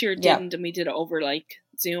 Last year it Yeah. didn't, and we did it over like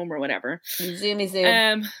Zoom or whatever. Zoomy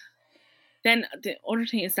zoom. Then the other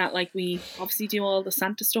thing is that like we obviously do all the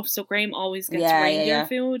Santa stuff. So Graham always gets Yeah, reindeer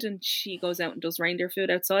food, and she goes out and does reindeer food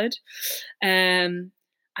outside. And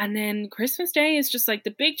then Christmas Day is just like the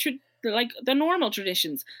big like the normal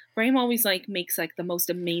traditions. Graham always like makes like the most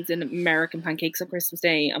amazing American pancakes on Christmas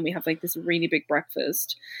Day, and we have like this really big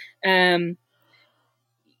breakfast. And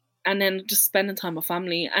then just spending time with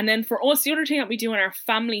family. And then for us, the other thing that we do in our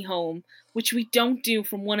family home, which we don't do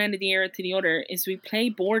from one end of the year to the other, is we play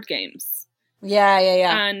board games. Yeah.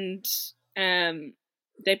 And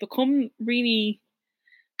they become really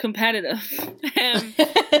competitive.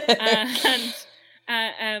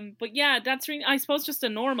 But yeah, that's really, I suppose, just the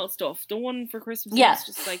normal stuff. The one for Christmas is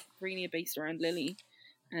just like really based around Lily.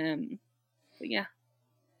 But yeah.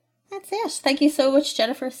 That's it. Thank you so much,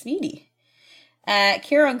 Jennifer Smeedy.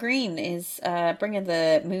 Kieran Green is bringing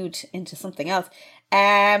the mood into something else.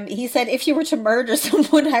 He said, if you were to murder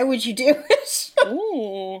someone, how would you do it?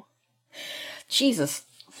 Oh. Jesus.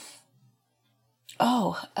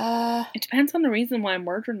 Oh. It depends on the reason why I'm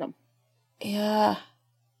murdering them. Yeah.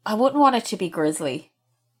 I wouldn't want it to be grisly.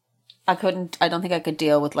 I don't think I could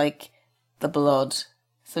deal with, like, the blood.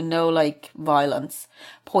 So no, like, violence.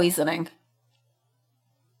 Poisoning.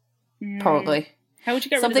 Probably. How would you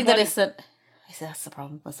get something rid of the that isn't... I said, that's the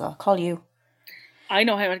problem. So I'll call you. I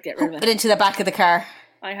know how to get rid of it. Put it into the back of the car.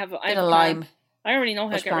 I have a lime. I already know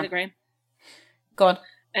how to get rid of Graham. Go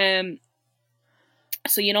on.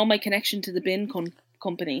 So you know my connection to the bin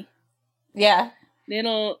company? Yeah.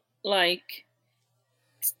 Little, like...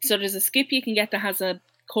 So there's a skip you can get that has a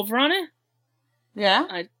cover on it. Yeah.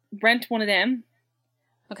 I rent one of them.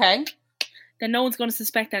 Okay. Then no one's going to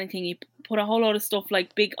suspect anything. You put a whole load of stuff,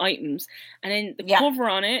 like big items, and then the cover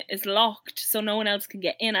on it is locked so no one else can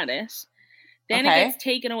get in at it. Then it gets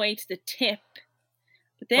taken away to the tip.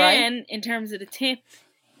 But then, in terms of the tip,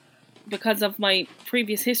 because of my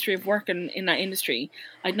previous history of working in that industry,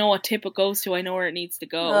 I know what tip it goes to. I know where it needs to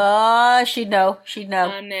go. Oh, she'd know.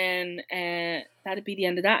 And then that'd be the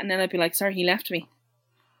end of that. And then I'd be like, sorry, he left me.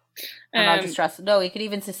 And I'll just dress. No, you could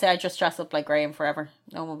even say I just dress up like Graham forever.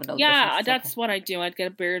 No one would know. Yeah, that's what I'd do. I'd get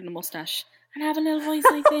a beard and a mustache and have a little voice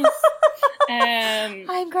like this.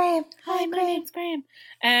 I'm Graham. Hi, my name's Graham.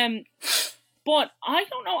 But I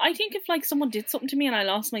don't know. I think if like someone did something to me and I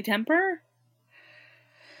lost my temper,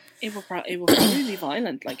 it would probably be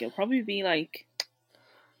violent. Like, it would probably be like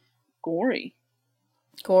gory.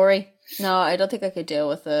 No, I don't think I could deal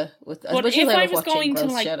with But if I was going to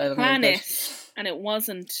like plan it and it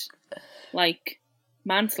wasn't like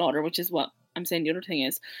manslaughter, which is what I'm saying the other thing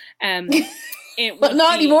is, it would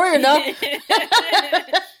not anymore. You're not.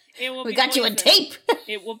 We got you on tape.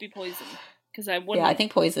 It would be poison because I wouldn't. Yeah, I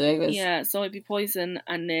think poisoning was. Yeah, so it'd be poison,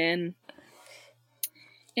 and then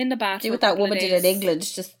in the bath. Do what that woman did in England.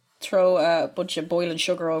 Just throw a bunch of boiling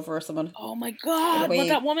sugar over someone. Oh my god! What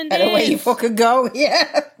that woman did. And away you fucking go.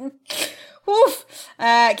 Yeah. Woof.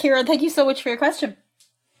 Kieran, thank you so much for your question.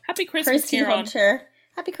 Happy Christmas, Kirsty Kieran. Hunter.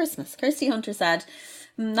 Happy Christmas. Kirsty Hunter said,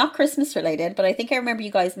 not Christmas related, but I think I remember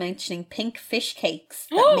you guys mentioning pink fish cakes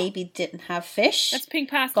that maybe didn't have fish. That's pink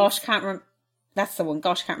pasties. Gosh, can't remember. That's the one.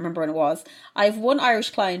 Gosh, can't remember when it was. I have one Irish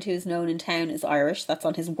client who's known in town as Irish. That's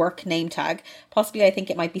on his work name tag. Possibly, I think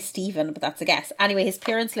it might be Stephen, but that's a guess. Anyway, his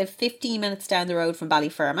parents live 15 minutes down the road from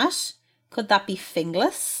Ballyfermot. Could that be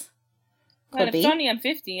Finglas? Well, if it's on the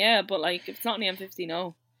M50, yeah, but like, if it's not on the M50,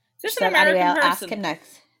 no. Is this an American American person? Ask him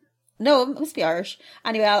next. No, it must be Irish.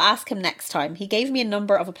 Anyway, I'll ask him next time. He gave me a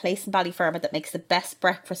number of a place in Ballyfermot that makes the best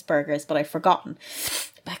breakfast burgers, but I've forgotten.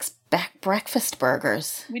 Breakfast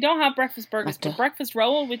burgers. We don't have breakfast burgers, but breakfast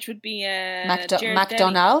roll, which would be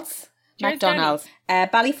McDonald's. McDonald's.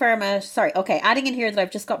 Ballyfermot. Sorry. Okay, adding in here that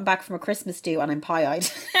I've just gotten back from a Christmas do and I'm pie-eyed.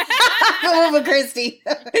 Over Kirsty.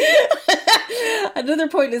 Another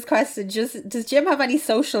pointless question. Does Jim have any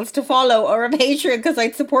socials to follow or a Patreon? Because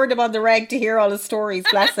I'd support him on the reg to hear all his stories.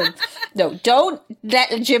 Bless him. No, don't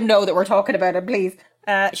let Jim know that we're talking about him, please.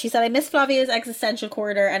 She said, I miss Flavia's existential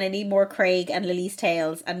corridor and I need more Craig and Lily's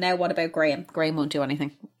tales. And now what about Graham? Graham won't do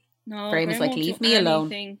anything. No, Graham is like, leave me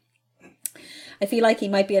alone. I feel like he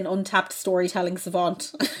might be an untapped storytelling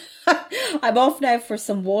savant. I'm off now for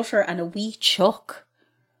some water and a wee chuck.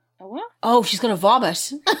 A what? Oh, she's going to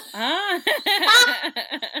vomit.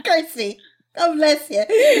 Kirsty. God bless you.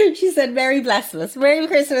 She said, Merry Blessmas. Merry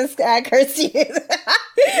Christmas, Kirsty.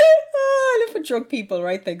 I live with drunk people,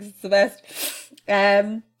 right? Thanks. It's the best.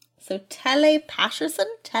 So Telle Patterson.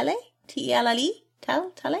 Telle? T-E-L-L-E?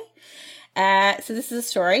 Telle? So this is a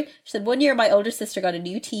story. She said, one year my older sister got a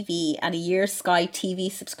new TV and a year's Sky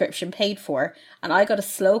TV subscription paid for, and I got a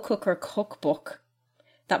slow cooker cookbook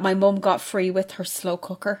that my mum got free with her slow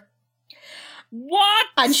cooker. What?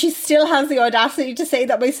 And she still has the audacity to say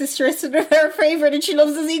that my sister is her favourite and she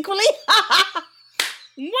loves us equally.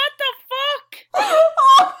 What the fuck? Oh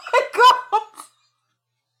my god.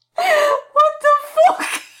 What the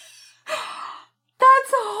fuck?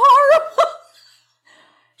 That's horrible.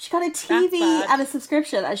 She got a TV and a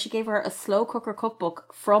subscription and she gave her a slow cooker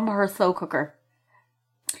cookbook from her slow cooker.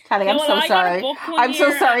 Tally, I'm so sorry. I'm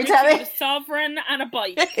so sorry, Tally. A sovereign and a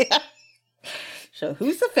bike. Yeah. So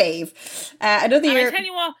who's the fave? Another year. I tell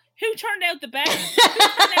you what, Who turned out the better? Who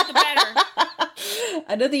turned out the better?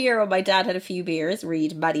 Another year when my dad had a few beers,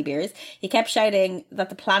 Reed, Maddie beers, he kept shouting that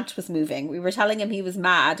the plant was moving. We were telling him he was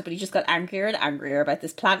mad, but he just got angrier and angrier about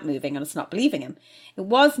this plant moving and us not believing him. It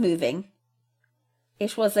was moving.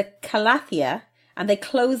 It was a calathea, and they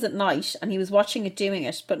close at night, and he was watching it doing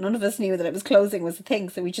it, but none of us knew that it was closing was a thing,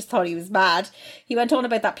 so we just thought he was mad. He went on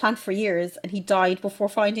about that plant for years, and he died before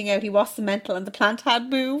finding out he wasn't mental and the plant had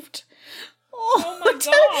moved. Oh my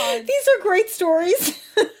God. These are great stories.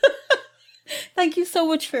 Thank you so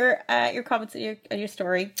much for your comments and your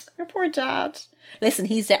story. Your poor dad. Listen,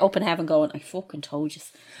 he's up in heaven going, I fucking told you.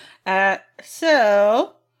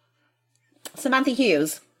 So, Samantha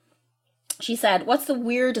Hughes. She said, what's the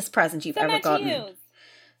weirdest present you've ever gotten?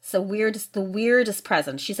 The weirdest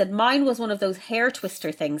present. She said, mine was one of those hair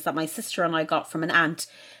twister things that my sister and I got from an aunt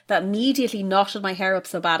that immediately knotted my hair up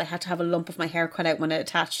so bad I had to have a lump of my hair cut out when it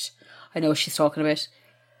attached. I know what she's talking about.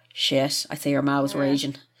 Shit, I say your ma was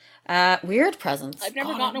raging. Weird presents. I've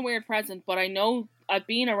never gotten a weird present, but I know I've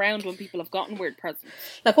been around when people have gotten weird presents.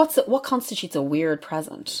 Like, what constitutes a weird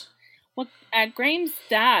present? Well, Graham's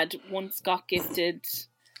dad once got gifted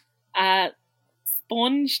a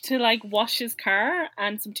sponge to like wash his car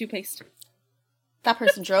and some toothpaste. That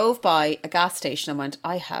person drove by a gas station and went,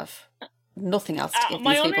 I have nothing else to give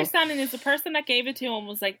my these people. understanding is the person that gave it to him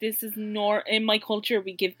was like, this is in my culture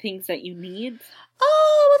we give things that you need.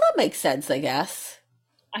 Oh, well, that makes sense, I guess.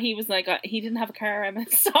 He was like, he didn't have a car, Emma.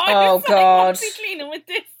 So Oh, God. What's he cleaning with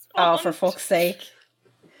this Oh, sponge? for fuck's sake.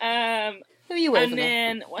 Who are you waving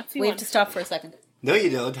And then, what's he We have want? to stop for a second. No,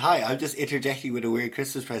 you don't. Hi, I'm just interjecting with a weird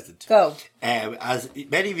Christmas present. Go. As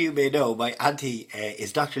many of you may know, my auntie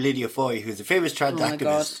is Dr. Lydia Foy, who's a famous trans my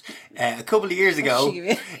activist. A couple of years ago, What'd she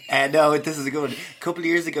give you? no, this is a good one. A couple of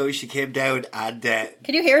years ago, she came down and Can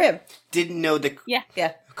you hear him? didn't know that. Yeah.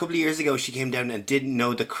 Yeah. A couple of years ago, she came down and didn't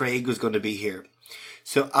know that Craig was going to be here.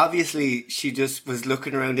 So obviously, she just was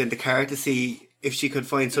looking around in the car to see if she could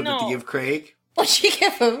find something to No. give Craig. What'd she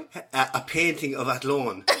give him? A painting of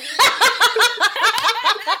Athlone.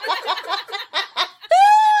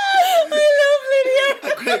 I love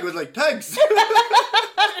Lydia. And Craig was like, thanks.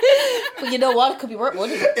 But you know what? It could be worth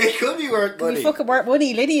money. It could be worth It could be money. fucking worth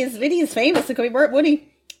money. Lydia's famous. It could be worth money.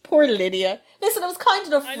 Poor Lydia. Listen, I was kind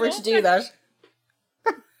enough for her to love do that.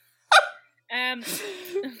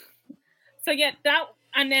 So yeah, that,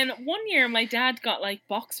 and then one year my dad got like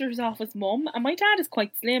boxers off his mum, and my dad is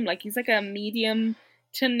quite slim, like he's like a medium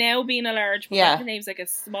to now being a large, but Yeah. back then he was like a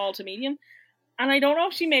small to medium. And I don't know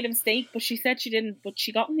if she made a mistake, but she said she didn't, but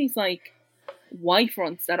she got him these like white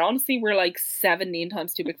fronts that honestly were like 17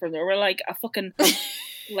 times too big for them. They were like a fucking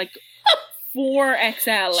like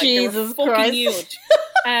 4XL, like they were Jesus fucking Christ. huge.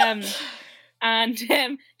 And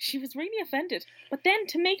she was really offended. But then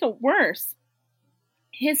to make it worse,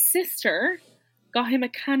 his sister got him a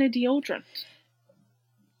can of deodorant.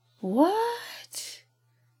 What?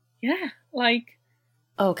 Yeah, like,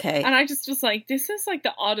 Okay. and I just was like, this is like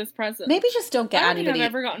the oddest present. Maybe just don't get I don't think anybody.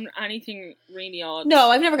 I've ever gotten anything really odd.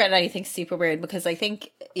 No, I've never gotten anything super weird because I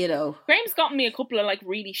think, you know. Graham's gotten me a couple of like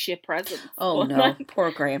really shit presents. Oh but, no, like,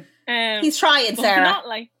 poor Graham. He's He's trying, Sarah. Not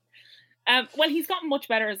like. Well, he's gotten much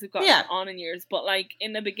better as we've gotten Yeah. on in years, but like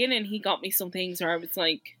in the beginning, he got me some things where I was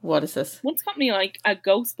like, What is this? once got me like a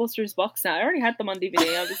Ghostbusters box set. I already had them on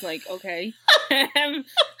DVD. I was like, okay. And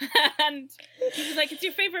he was like, it's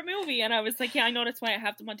your favorite movie, and I was like, yeah, I know, that's why I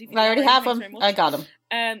have them on DVD. I already have Thanks him. very much. I got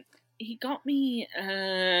him. He got me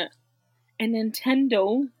a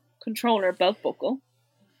Nintendo controller belt buckle.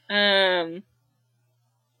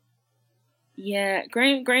 Yeah,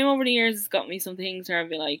 Graham over the years has got me some things where I'd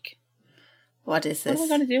be like, What is what this? am I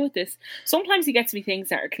going to do with this? Sometimes he gets me things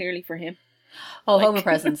that are clearly for him. Oh, like- Homer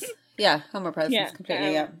presents. Yeah, Homer presents Yeah,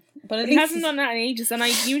 completely. Yeah, but at He least hasn't done that in ages, and I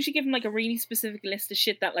usually give him like a really specific list of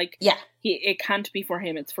shit that like yeah, it can't be for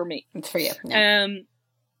him. It's for me. it's for you. Yeah.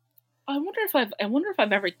 I wonder if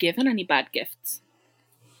I've ever given any bad gifts.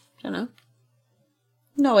 don't know.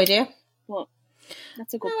 No idea. Well,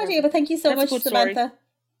 that's a good No present. idea. But thank you so That's a much, good story. Samantha.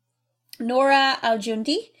 Nora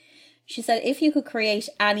Aljundi. She said, "If you could create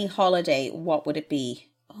any holiday, what would it be?"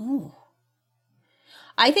 Oh.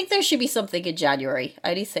 I think there should be something in January. I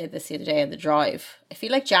only said this the other day on the drive. I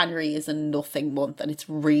feel like January is a nothing month and it's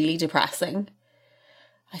really depressing.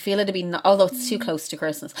 I feel it'd be, although it's too close to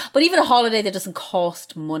Christmas. But even a holiday that doesn't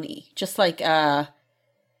cost money. Just like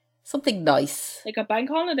something nice. Like a bank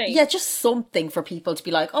holiday. Yeah, just something for people to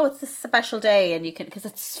be like, oh, it's this special day. And you can, because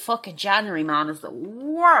it's fucking January, man, is the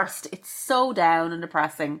worst. It's so down and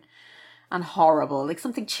depressing and horrible. Like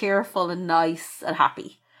something cheerful and nice and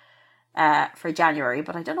happy for January.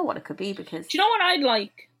 But I don't know what it could be because... Do you know what I'd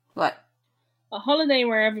like? What? A holiday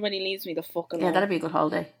where everybody leaves me the fuck alone. Yeah, that'd be a good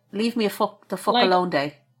holiday. Leave me the fuck Like- alone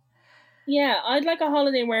day. Yeah, I'd like a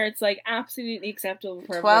holiday where it's like absolutely acceptable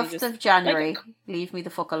for 12th everybody. of January, leave me the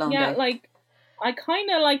fuck alone Yeah, day. like I kind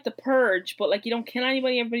of like the purge, but like you don't kill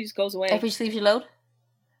anybody, everybody just goes away. Everybody just leaves you alone?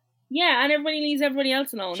 Yeah, and everybody leaves everybody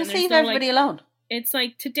else alone. Just and there's leave no, everybody alone. It's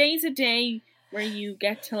like today's a day where you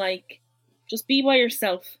get to like just be by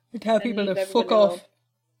yourself. Tell and people leave to everybody fuck off.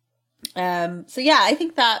 alone. So yeah, I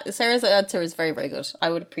think that Sarah's answer is very, very good. I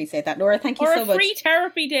would appreciate that. Nora, thank you Or so a much. free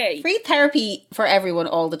therapy day. Free therapy for everyone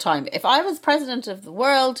all the time. If I was president of the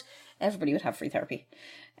world, everybody would have free therapy.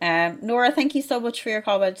 Nora, thank you so much for your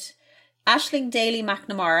comment. Aisling Daly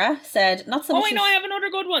McNamara said, not so Oh, much. I know, I have another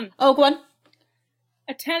good one. Oh, go on.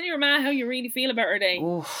 Tell your ma how you really feel about her day.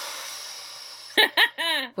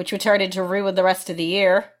 Which would turn into ruin the rest of the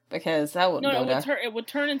year, because that wouldn't No, go down. it would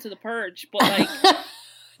turn into the purge, but like,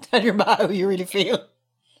 Tell your ma how you really feel.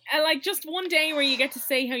 and like just one day where you get to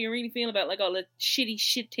say how you really feel about like all the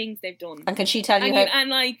shit things they've done, And can she tell you and,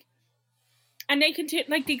 how... and they can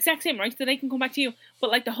like the exact same, right? So they can come back to you, but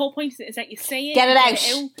like the whole point is that you say it, Get it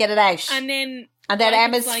you out. Get it out. and then then like,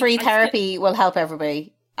 Emma's it's like, free I therapy will help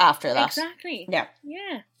everybody after that. exactly, Yeah.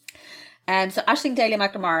 yeah. So Aisling Daly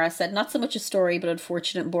McNamara said, not so much a story, but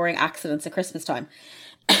unfortunate and boring accidents at Christmas time.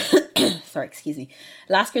 Sorry, excuse me.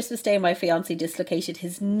 Last Christmas Day, my fiancé dislocated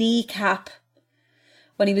his kneecap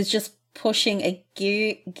when he was just pushing a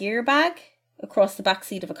gear bag across the back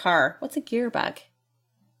seat of a car. What's a gear bag?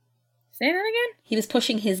 Say that again. He was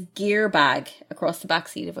pushing his gear bag across the back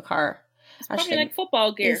seat of a car. It's probably like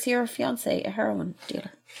football gear. Is your fiancé a heroin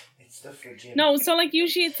dealer? It's stuff for gym. No, so like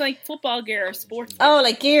usually it's like football gear or sports. Oh,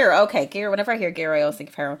 like gear. Okay, gear. Whenever I hear gear, I always think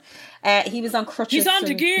of heroin. He was on crutches. He's on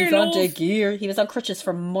to gear, He's on to love. gear. He was on crutches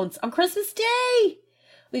for months. On Christmas Day!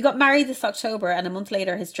 We got married this October, and a month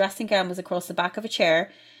later, his dressing gown was across the back of a chair,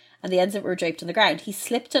 and the ends of it were draped on the ground. He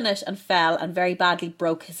slipped on it and fell, and very badly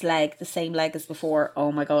broke his leg, the same leg as before.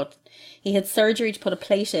 Oh my God. He had surgery to put a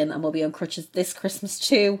plate in, and will be on crutches this Christmas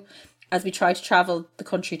too, as we try to travel the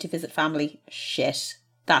country to visit family. Shit.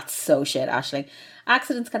 That's so shit, Aisling.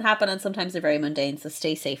 Accidents can happen and sometimes they're very mundane, so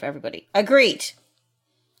stay safe, everybody. Agreed.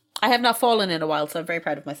 I have not fallen in a while, so I'm very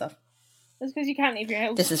proud of myself. That's because you can't leave your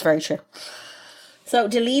house. This is very true. So,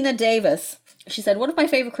 Delina Davis, she said, one of my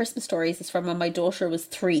favourite Christmas stories is from when my daughter was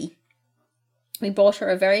 3. We bought her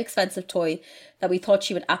a very expensive toy that we thought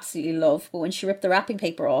she would absolutely love, but when she ripped the wrapping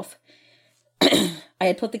paper off, I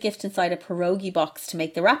had put the gift inside a pierogi box to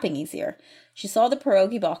make the wrapping easier. She saw the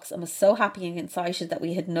pierogi box and was so happy and excited that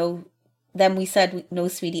then we said, no,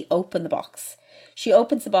 sweetie, open the box. She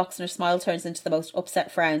opens the box and her smile turns into the most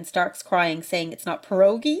upset frown, starts crying, saying it's not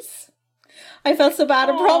pierogies. I felt so bad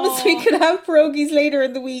and promised we could have pierogies later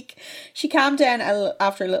in the week. She calmed down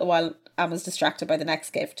after a little while and was distracted by the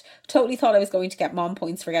next gift. Totally thought I was going to get mom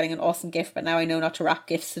points for getting an awesome gift, but now I know not to wrap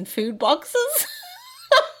gifts in food boxes.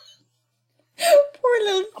 Poor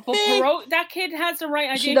little But thing. that kid has the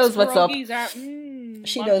right idea. She knows what's up.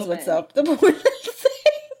 She knows what's up. The poor little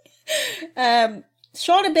thing.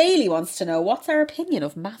 Shauna Bailey wants to know, what's our opinion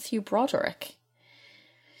of Matthew Broderick?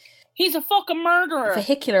 He's a fucking murderer.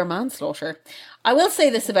 Vehicular manslaughter. I will say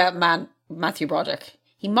this about Matthew Broderick.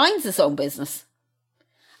 He minds his own business.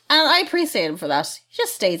 And I appreciate him for that. He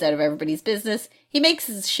just stays out of everybody's business. He makes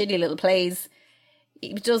his shitty little plays.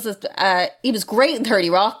 He does this. He was great in 30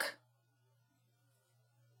 Rock.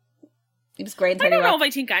 He was great in 30 I don't know Rock. if I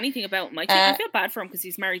think anything about him. I feel bad for him because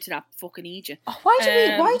he's married to that fucking Egypt. Oh,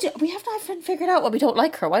 we have not even figured out why we don't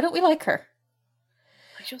like her. Why don't we like her?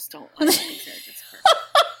 I just don't like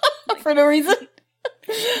her. For no reason.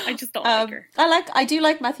 I just don't like her. I do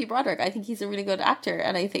like Matthew Broderick. I think he's a really good actor,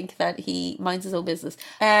 and I think that he minds his own business.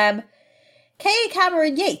 Kay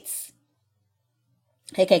Cameron Yates.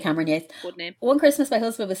 Hey, Kay Cameron Yates. Good name. One Christmas, my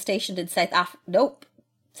husband was stationed in South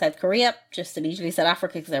Korea. Just immediately said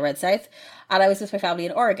Africa because I read South. And I was with my family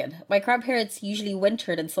in Oregon. My grandparents usually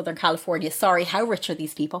wintered in Southern California. Sorry, how rich are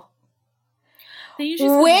these people? They usually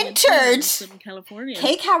Wintered in California.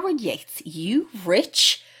 Kay Cameron Yates, you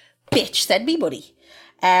rich bitch, send me money.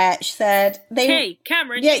 She said they. Hey,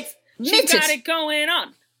 Cameron. Yates, She's minted. got it going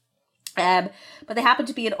on. But they happened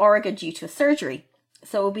to be in Oregon due to a surgery.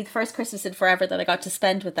 So it would be the first Christmas in forever that I got to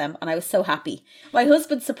spend with them, and I was so happy. My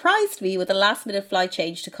husband surprised me with a last-minute flight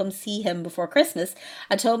change to come see him before Christmas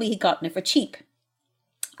and told me he'd gotten it for cheap.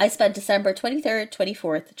 I spent December 23rd,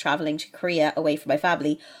 24th travelling to Korea away from my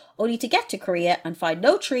family, only to get to Korea and find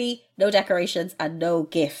no tree, no decorations, and no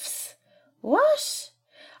gifts. What?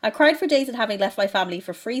 I cried for days at having left my family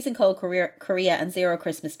for freezing cold Korea and zero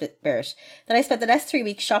Christmas spirit. Then I spent the next 3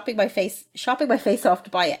 weeks shopping my face off to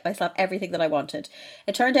buy myself everything that I wanted.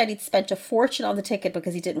 It turned out he'd spent a fortune on the ticket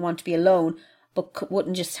because he didn't want to be alone, but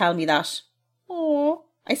wouldn't just tell me that. Oh,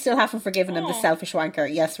 I still haven't forgiven him, the selfish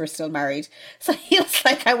wanker. Yes, we're still married. So he was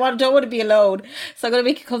like, don't want to be alone. So I'm going to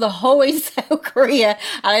make him come the whole way to South Korea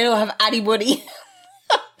and I don't have any money.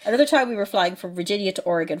 Another time we were flying from Virginia to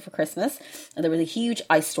Oregon for Christmas and there was a huge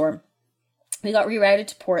ice storm. We got rerouted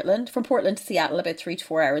to Portland, from Portland to Seattle, about 3 to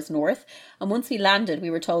 4 hours north. And once we landed, we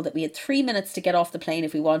were told that we had 3 minutes to get off the plane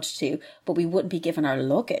if we wanted to, but we wouldn't be given our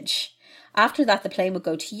luggage. After that, the plane would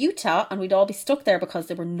go to Utah and we'd all be stuck there because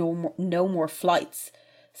there were no more flights.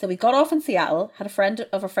 So we got off in Seattle, had a friend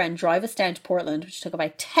of a friend drive us down to Portland, which took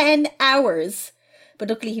about 10 hours. But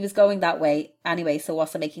luckily he was going that way anyway, so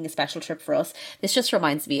wasn't making a special trip for us. This just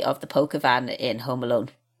reminds me of the polka van in Home Alone.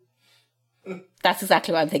 That's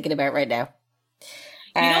exactly what I'm thinking about right now.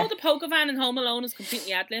 You know the polka van in Home Alone is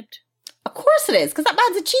completely ad-libbed? Of course it is, because that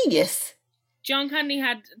man's a genius. John Candy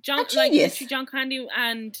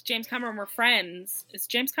and James Cameron were friends. Is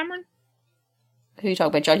James Cameron? Who are you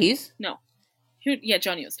talking about, John Hughes? No. Yeah,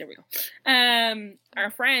 John Hughes, there we go. Are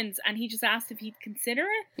friends, and he just asked if he'd consider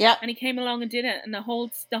it. Yeah. And he came along and did it, and the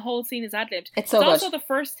whole scene is ad-libbed. It's so also the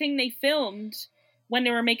first thing they filmed when they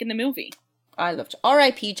were making the movie. I loved it.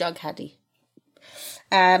 R.I.P. John Candy.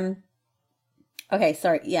 Okay,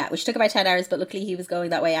 sorry. Yeah, which took about 10 hours, but luckily he was going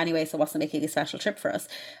that way anyway, so wasn't making a special trip for us.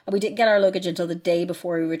 And we didn't get our luggage until the day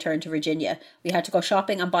before we returned to Virginia. We had to go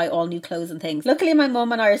shopping and buy all new clothes and things. Luckily, my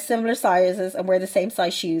mum and I are similar sizes and wear the same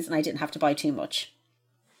size shoes, and I didn't have to buy too much.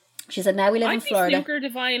 She said, now we live in Florida. I'd be snookered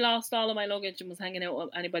if I lost all of my luggage and was hanging out with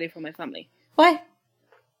anybody from my family. Why?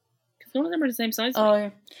 Because none of them are the same size.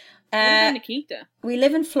 Oh, Nikita. We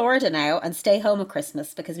live in Florida now and stay home at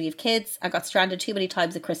Christmas because we have kids. I got stranded too many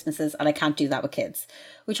times at Christmases and I can't do that with kids.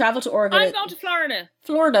 We travel to Oregon. I'm going to Florida.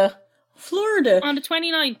 Florida. On the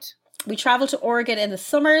 29th. We travel to Oregon in the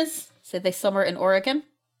summers. So they summer in Oregon.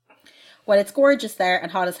 Well, it's gorgeous there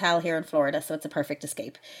and hot as hell here in Florida, so it's a perfect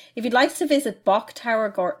escape. If you'd like to visit Bok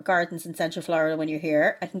Tower Gardens in Central Florida when you're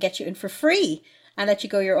here, I can get you in for free and let you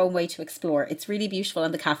go your own way to explore. It's really beautiful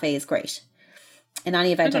and the cafe is great. In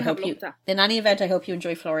any event, I hope you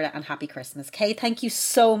enjoy Florida and happy Christmas. Kay, thank you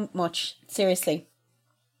so much. Seriously.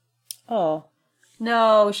 Oh,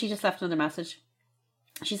 no, she just left another message.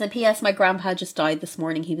 She said, P.S. My grandpa just died this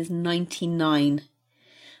morning. He was 99.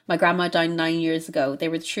 My grandma died 9 years ago. They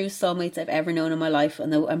were the true soulmates I've ever known in my life,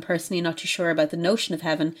 and though I'm personally not too sure about the notion of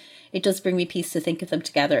heaven, it does bring me peace to think of them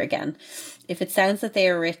together again. If it sounds that they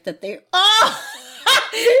are rich, that they... Oh!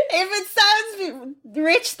 If it sounds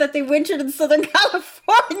rich that they wintered in Southern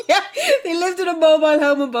California, they lived in a mobile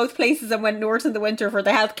home in both places and went north in the winter for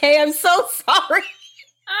the health. Kay, I'm so sorry.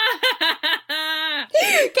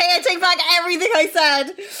 Kay, I take back everything I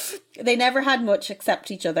said. They never had much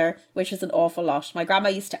except each other, which was an awful lot. My grandma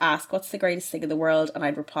used to ask, what's the greatest thing in the world? And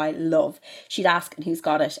I'd reply, love. She'd ask, and who's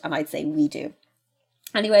got it? And I'd say, we do.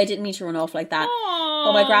 Anyway, I didn't mean to run off like that.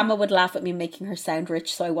 But my grandma would laugh at me making her sound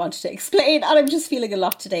rich, so I wanted to explain. And I'm just feeling a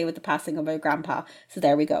lot today with the passing of my grandpa. So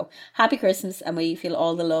there we go. Happy Christmas, and may you feel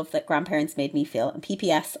all the love that grandparents made me feel. And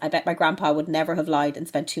PPS, I bet my grandpa would never have lied and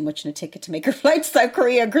spent too much on a ticket to make her flight to South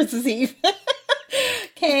Korea on Christmas Eve.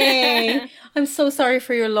 Okay. I'm so sorry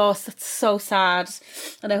for your loss. That's so sad.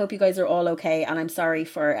 And I hope you guys are all okay. And I'm sorry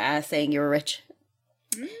for saying you were rich.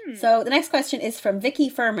 So the next question is from Vicky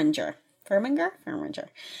Firminger. Firminger.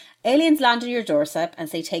 Aliens land on your doorstep and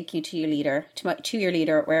say, take you to your leader. To your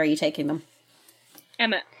leader, where are you taking them?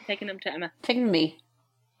 Emma. Taking them to Emma. Taking me.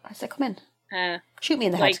 I said, come in. Shoot me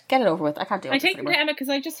in the head. like- Get it over with. I can't do it. I take them to Emma because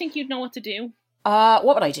I just think you'd know what to do. What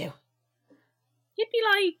would I do? You'd be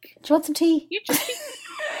like... Do you want some tea? You'd just be...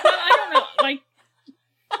 Well, I don't know. Like...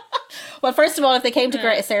 Well, first of all, if they came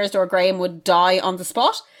to Sarah's door, Graham would die on the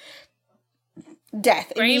spot.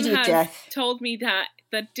 Death. Graham Immediate has death. told me that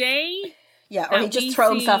the day... Yeah, or that he'd just we throw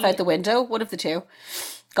himself see- out the window. One of the two.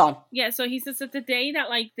 Gone. Yeah, so he says that the day that,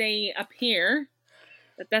 like, they appear,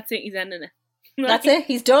 that's it, he's ending it. That's it.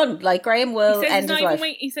 He's done. Like, Graham will He says end his life.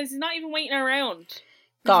 he says he's not even waiting around. There's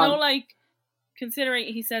Gone. no, like,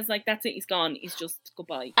 considering, he says, like, that's it, he's gone. He's just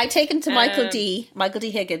goodbye. I take him to Michael D.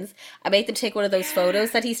 Higgins. I make them take one of those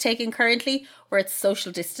photos that he's taking currently, where it's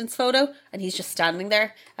social distance photo, and he's just standing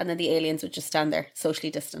there, and then the aliens would just stand there,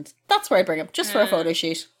 socially distant. That's where I bring him, just for a photo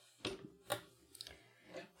shoot.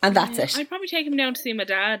 And that's it. I'd probably take him down to see my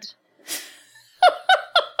dad.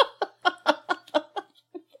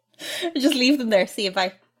 Just leave them there. See you,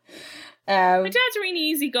 bye. My dad's really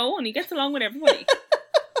easy going. He gets along with everybody.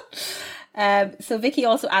 So Vicky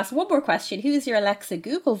also asked one more question. Who is your Alexa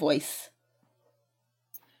Google voice?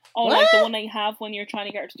 Oh, What? like the one that you have when you're trying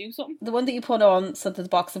to get her to do something? The one that you put on so that the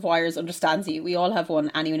box of wires understands you. We all have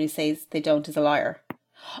one. Anyone who says they don't is a liar.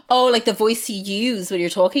 Oh, like the voice you use when you're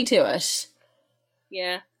talking to it.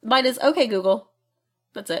 Yeah. Mine is, okay, Google.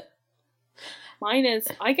 That's it. Mine is,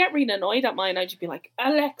 I get really annoyed at mine. I just be like,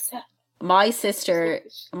 Alexa. My sister,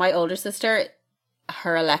 my older sister,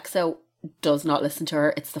 her Alexa does not listen to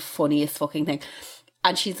her. It's the funniest fucking thing.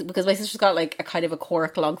 And because my sister's got like a kind of a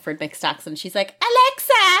Cork Longford mixed accent. She's like,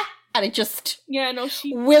 Alexa! And it just Yeah, no,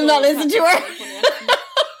 she will not does listen have to that her. funny accent.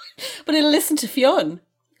 But it'll listen to Fionn.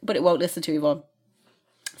 But it won't listen to Yvonne.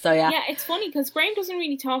 So yeah. Yeah, it's funny because Graham doesn't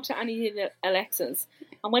really talk to any of the Alexas.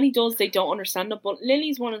 And when he does, they don't understand it. But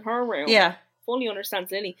Lily's one in her room. Yeah. Fully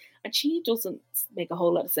understands Lily. And she doesn't make a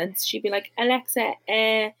whole lot of sense. She'd be like, Alexa,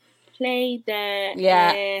 play the...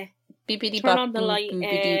 Yeah. Beepity turn bop, on the boop, light.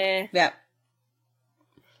 boopy doop. Yeah.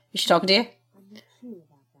 Is she talking to you?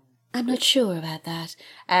 I'm not sure about that.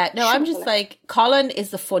 No, I'm just like, Colin is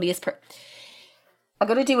the funniest I'm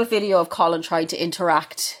going to do a video of Colin trying to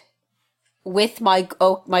interact with my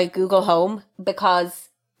Google Home because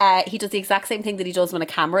he does the exact same thing that he does when a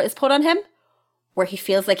camera is put on him, where he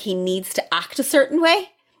feels like he needs to act a certain way.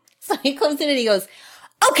 So he comes in and he goes,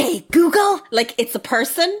 okay, Google, like it's a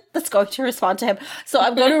person that's going to respond to him. So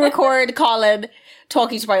I'm going to record Colin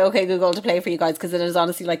talking to my OK Google to play for you guys because it is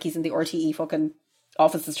honestly like he's in the RTE fucking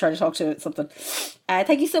offices trying to talk to something.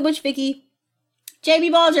 Thank you so much, Vicky.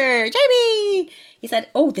 Jamie Balder, Jamie! He said,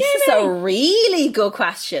 oh, this is a really good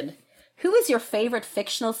question. Who is your favourite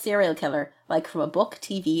fictional serial killer, like from a book,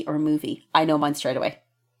 TV or movie? I know mine straight away.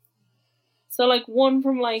 So like one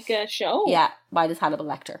from like a show? Yeah, mine is Hannibal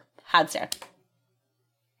Lecter. Hands down.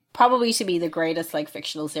 Probably to be the greatest like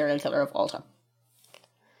fictional serial killer of all time.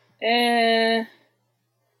 Do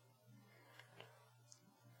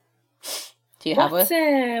you have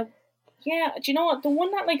it? Yeah, do you know what? The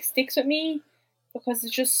one that like sticks with me because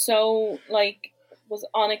it's just so like was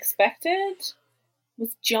unexpected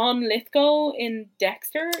was John Lithgow in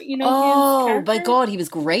Dexter. You know? Oh his my character? god, he was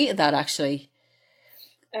great at that actually.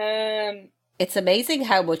 It's amazing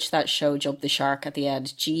how much that show jumped the shark at the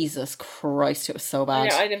end. Jesus Christ, it was so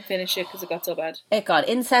bad. I didn't finish it because it got so bad. It got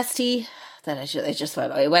incesty. Then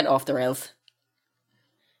it went off the rails.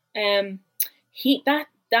 That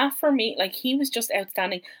for me, like he was just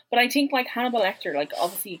outstanding. But I think like Hannibal Lecter, like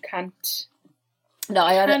obviously you can't. No,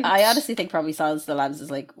 I honestly think probably Silence of the Lambs is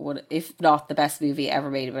like one, if not the best movie ever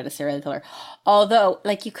made about a serial killer. Although,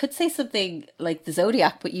 like you could say something like the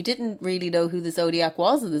Zodiac, but you didn't really know who the Zodiac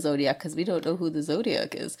was in the Zodiac because we don't know who the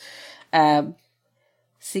Zodiac is. So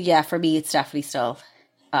yeah, for me, it's definitely still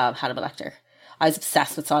Hannibal Lecter. I was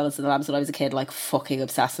obsessed with Silence of the Lambs when I was a kid, like fucking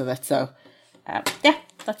obsessed with it. So yeah,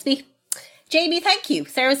 that's me. Jamie, thank you.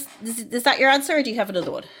 Sarah, is that your answer, or do you have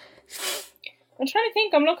another one? I'm trying to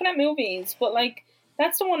think. I'm looking at movies, but like.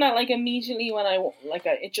 That's the one that, like, immediately when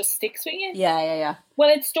it just sticks with you. Yeah. Well,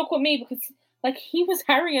 it stuck with me because, like, he was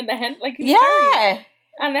Harry and Harry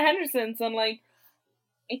and the Hendersons, and like,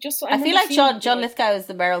 it just. I feel like John Lithgow is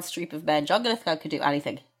the Meryl Streep of men. John Lithgow could do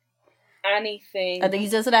anything. Anything. And he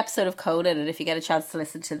does an episode of Conan, and if you get a chance to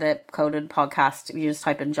listen to the Conan podcast, you just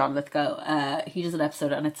type in John Lithgow. He does an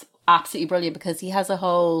episode, and it's absolutely brilliant because he has a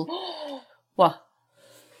whole. What?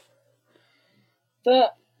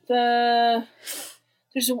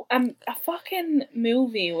 There's a fucking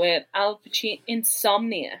movie with Al Pacino,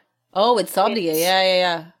 Insomnia. Oh, Insomnia,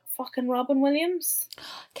 yeah. Fucking Robin Williams.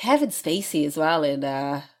 Kevin Spacey as well in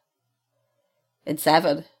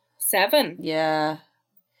Seven. Seven? Yeah.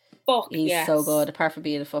 Fuck, he's so good, apart from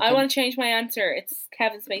being a fucking... I want to change my answer. It's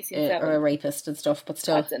Kevin Spacey in Seven. Or a rapist and stuff, but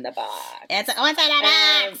still. What's in the bag? What's in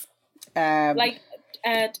the bag?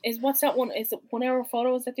 What's that one? Is it 1 Hour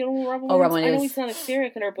Photo? Is that the other one? Robin Williams? I know he's not a serial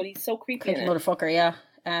killer, but he's so creepy. Creepy motherfucker, yeah.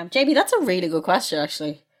 Jamie, that's a really good question,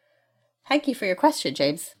 actually. Thank you for your question,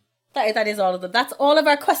 James. That is all of them. That's all of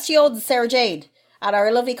our questions, Sarah Jane, and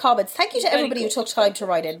our lovely comments. Thank you to everybody who took time to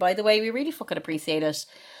write in. By the way, we really fucking appreciate it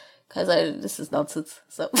because this is nonsense.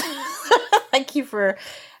 So thank you for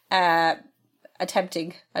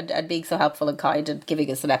attempting and being so helpful and kind and giving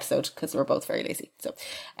us an episode because we're both very lazy. So,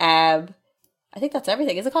 I think that's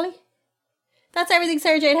everything, is it, Collie? That's everything,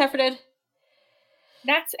 Sarah Jane Heffernan.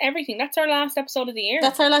 That's everything. That's our last episode of the year.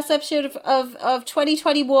 That's our last episode of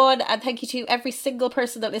 2021. And thank you to every single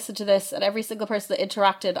person that listened to this and every single person that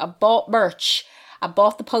interacted and bought merch and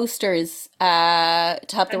bought the posters to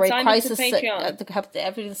have the right prices.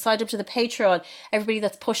 Everybody that signed up to the Patreon. Everybody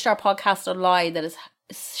that's pushed our podcast online, that has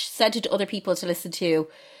sent it to other people to listen to.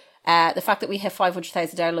 The fact that we have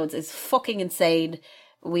 500,000 downloads is fucking insane.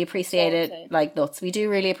 We appreciate it like nuts. We do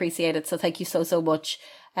really appreciate it. So thank you so, so much.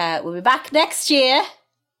 We'll be back next year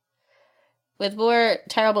with more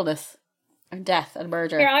terribleness and death and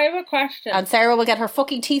murder. Here, I have a question. And Sarah will get her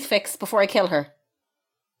fucking teeth fixed before I kill her.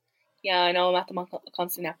 Yeah, I know. I'm at them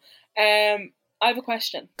constantly now. I have a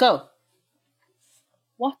question. Go.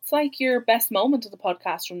 What's like your best moment of the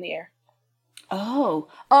podcast from the year? Oh,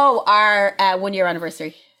 our 1 year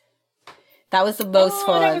anniversary. That was the most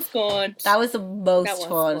fun. That was good. That was the most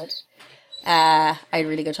fun. Good. I had a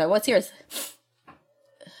really good time. What's yours?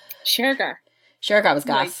 Shergar. Shergar was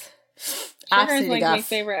gas. Shergar is like my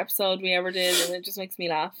favourite episode we ever did, and it just makes me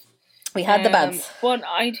laugh. We had the bands. But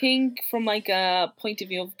I think from like a point of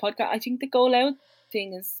view of podcast, I think the Go Loud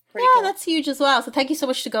thing is pretty cool. That's huge as well. So thank you so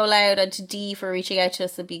much to Go Loud and to Dee for reaching out to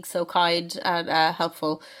us and being so kind and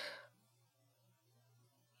helpful.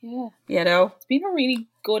 Yeah. You know? It's been a really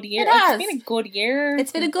good year. It's been a good year.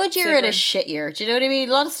 It's been a good year and a shit year. Do you know what I mean?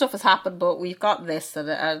 A lot of stuff has happened, but we've got this,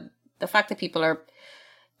 and the fact that people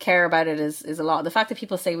care about it is a lot. The fact that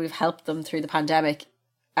people say we've helped them through the pandemic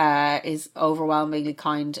is overwhelmingly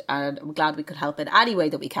kind, and I'm glad we could help in any way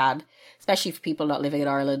that we can, especially for people not living in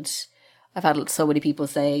Ireland. I've had so many people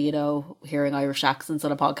say, you know, hearing Irish accents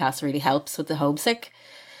on a podcast really helps with the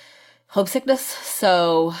homesickness.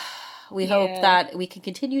 So we hope that we can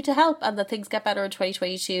continue to help and that things get better in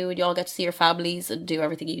 2022 and you all get to see your families and do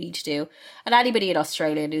everything you need to do. And anybody in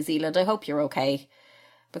Australia and New Zealand, I hope you're okay,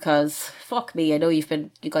 because fuck me, I know you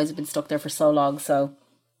guys have been stuck there for so long. So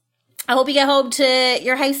I hope you get home to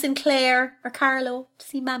your house in Clare or Carlow to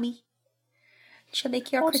see Mammy. She'll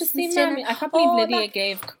make your Christmas dinner. I can't believe Lydia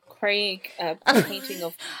gave Craig a painting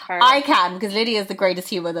of Carlow. I can, because Lydia is the greatest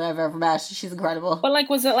human that I've ever met. She's incredible. But like,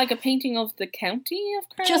 was it like a painting of the county of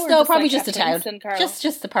Carlow? Probably like just the town.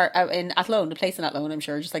 Just the part out in Athlone, the place in Athlone, I'm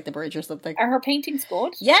sure, just like the bridge or something. Are her paintings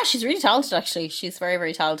good? Yeah, she's really talented actually. She's very,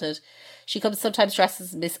 very talented. She comes sometimes dressed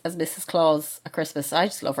as Mrs. Claus at Christmas. I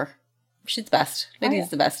just love her. She's the best. Lydia's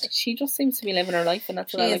the best. She just seems to be living her life, and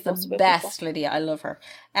that's what I like most about She is the best, people. Lydia. I love her.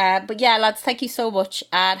 But yeah, lads, thank you so much,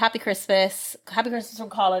 and happy Christmas. Happy Christmas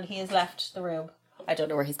from Colin. He has left the room. I don't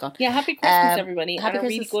know where he's gone. Yeah, happy Christmas, everybody. Happy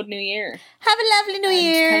Christmas. A really good New Year. Have a lovely New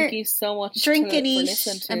Year. Thank you so much. Drink and eat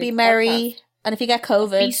and be merry. Podcast. And if you get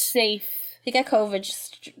COVID, be safe. If you get COVID,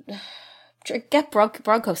 just get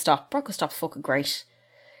Bronco Stop. Bronco Stop's fucking great.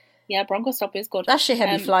 Yeah, Bronco Stop is good. That shit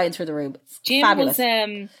had me flying through the room. It's fabulous.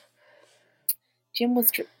 Jim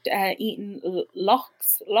was eating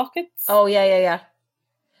lockets. Oh, yeah.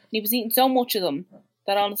 He was eating so much of them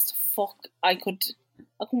that, honest to fuck, I couldn't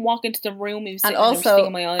walk into the room. He was sitting and also,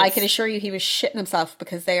 in my eyes. I can assure you, he was shitting himself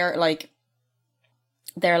because they're like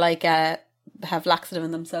have laxative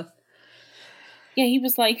in them. So yeah,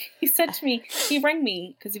 he said to me, he rang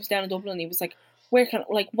me because he was down in Dublin. He was like, why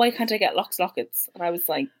can't I get lockets? And I was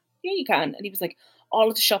like, yeah, you can. And he was like, all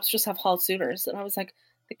of the shops just have Hall Suitors. And I was like,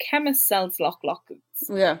 the chemist sells lockets.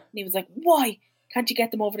 Yeah. And he was like, why can't you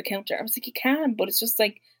get them over the counter? I was like, you can, but it's just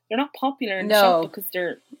like, they're not popular in the shop because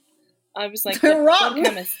I was like, they're wrong.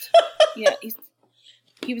 Chemist. Yeah.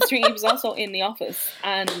 He was also in the office,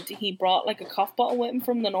 and he brought like a cough bottle with him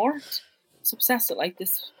from the north. He's obsessed with like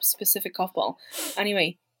this specific cough bottle.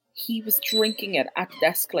 Anyway, he was drinking it at the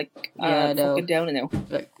desk like fucking down and out.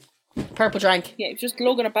 Like, purple drank. Yeah, he was just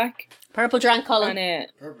lugging it back. Purple drank, Colin. And,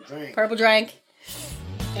 Purple drank.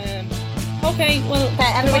 Okay, well,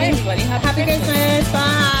 everybody. Happy Christmas.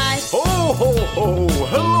 Bye. Ho, ho, ho.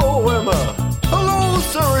 Hello, Emma. Hello,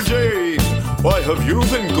 Sarah Jane. Why, have you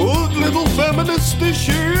been good, little feminist, this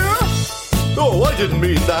year? Oh, I didn't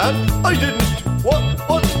mean that. I didn't. What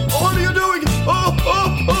are you doing? Oh.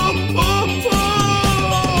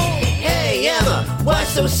 Hey, Emma, why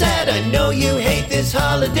so sad? I know you hate this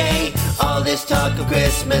holiday. All this talk of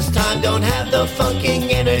Christmas time, don't have the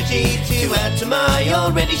fucking energy to add to my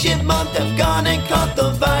already shit month. I've gone and caught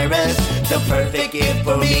the virus. The perfect gift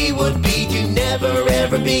for me would be to never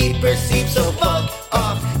ever be perceived. So fuck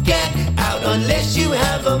off, get out unless you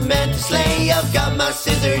have a man to slay. I've got my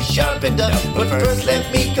scissors sharpened up, but first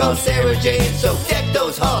let me call Sarah Jane. So deck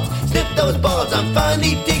those halls, snip those balls. I'm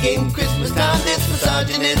finally digging Christmas time. This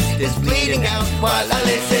misogynist is bleeding out while I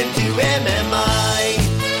listen to MMI.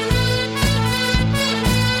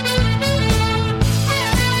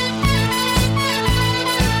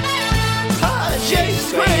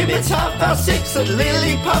 It's 6:30 and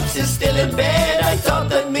Lily Pops is still in bed. I thought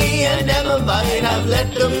that me and Emma might have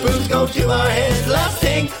let the booze go to our heads. Last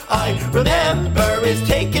thing I remember is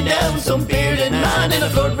taking down some bearded man in a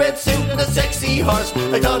blood red suit and a sexy horse.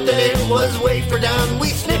 I thought that it was wafer down. We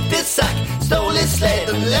sniffed his sack, stole his sled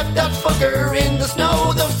and left that fucker in the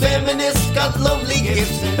snow. The feminists got lovely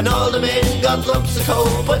gifts, and all the men got lumps of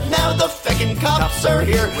coal. But now the feckin' cops are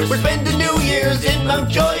here. We're spending New Year's in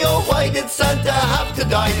Mountjoy. Oh, why did Santa have to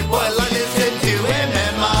die while I listen to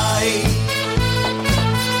MMI?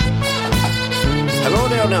 Hello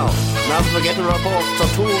there now. Now we're getting reports of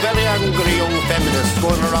two very angry young feminists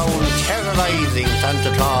going around terrorising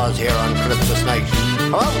Santa Claus here on Christmas night.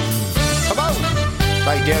 Come on.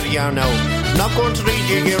 Right, there you are now. Not going to read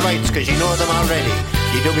you your rights because you know them already.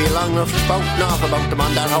 You do be long enough spouting off about them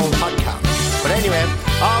on that whole podcast. But anyway,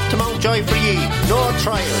 off to Mountjoy for ye. No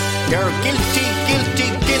trial. You're guilty.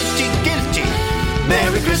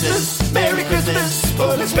 Merry Christmas, Merry Christmas.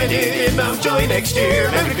 Oh, let's spend it in Mountjoy next year.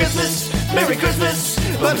 Merry Christmas, Merry Christmas.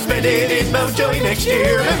 Oh, let's spend it in Mountjoy next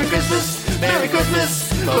year. Merry Christmas, Merry Christmas.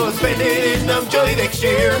 Oh, let's spend it in Mountjoy next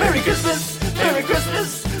year. Merry Christmas, Merry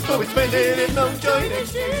Christmas. Oh, we spend it in Mountjoy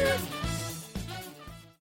next year.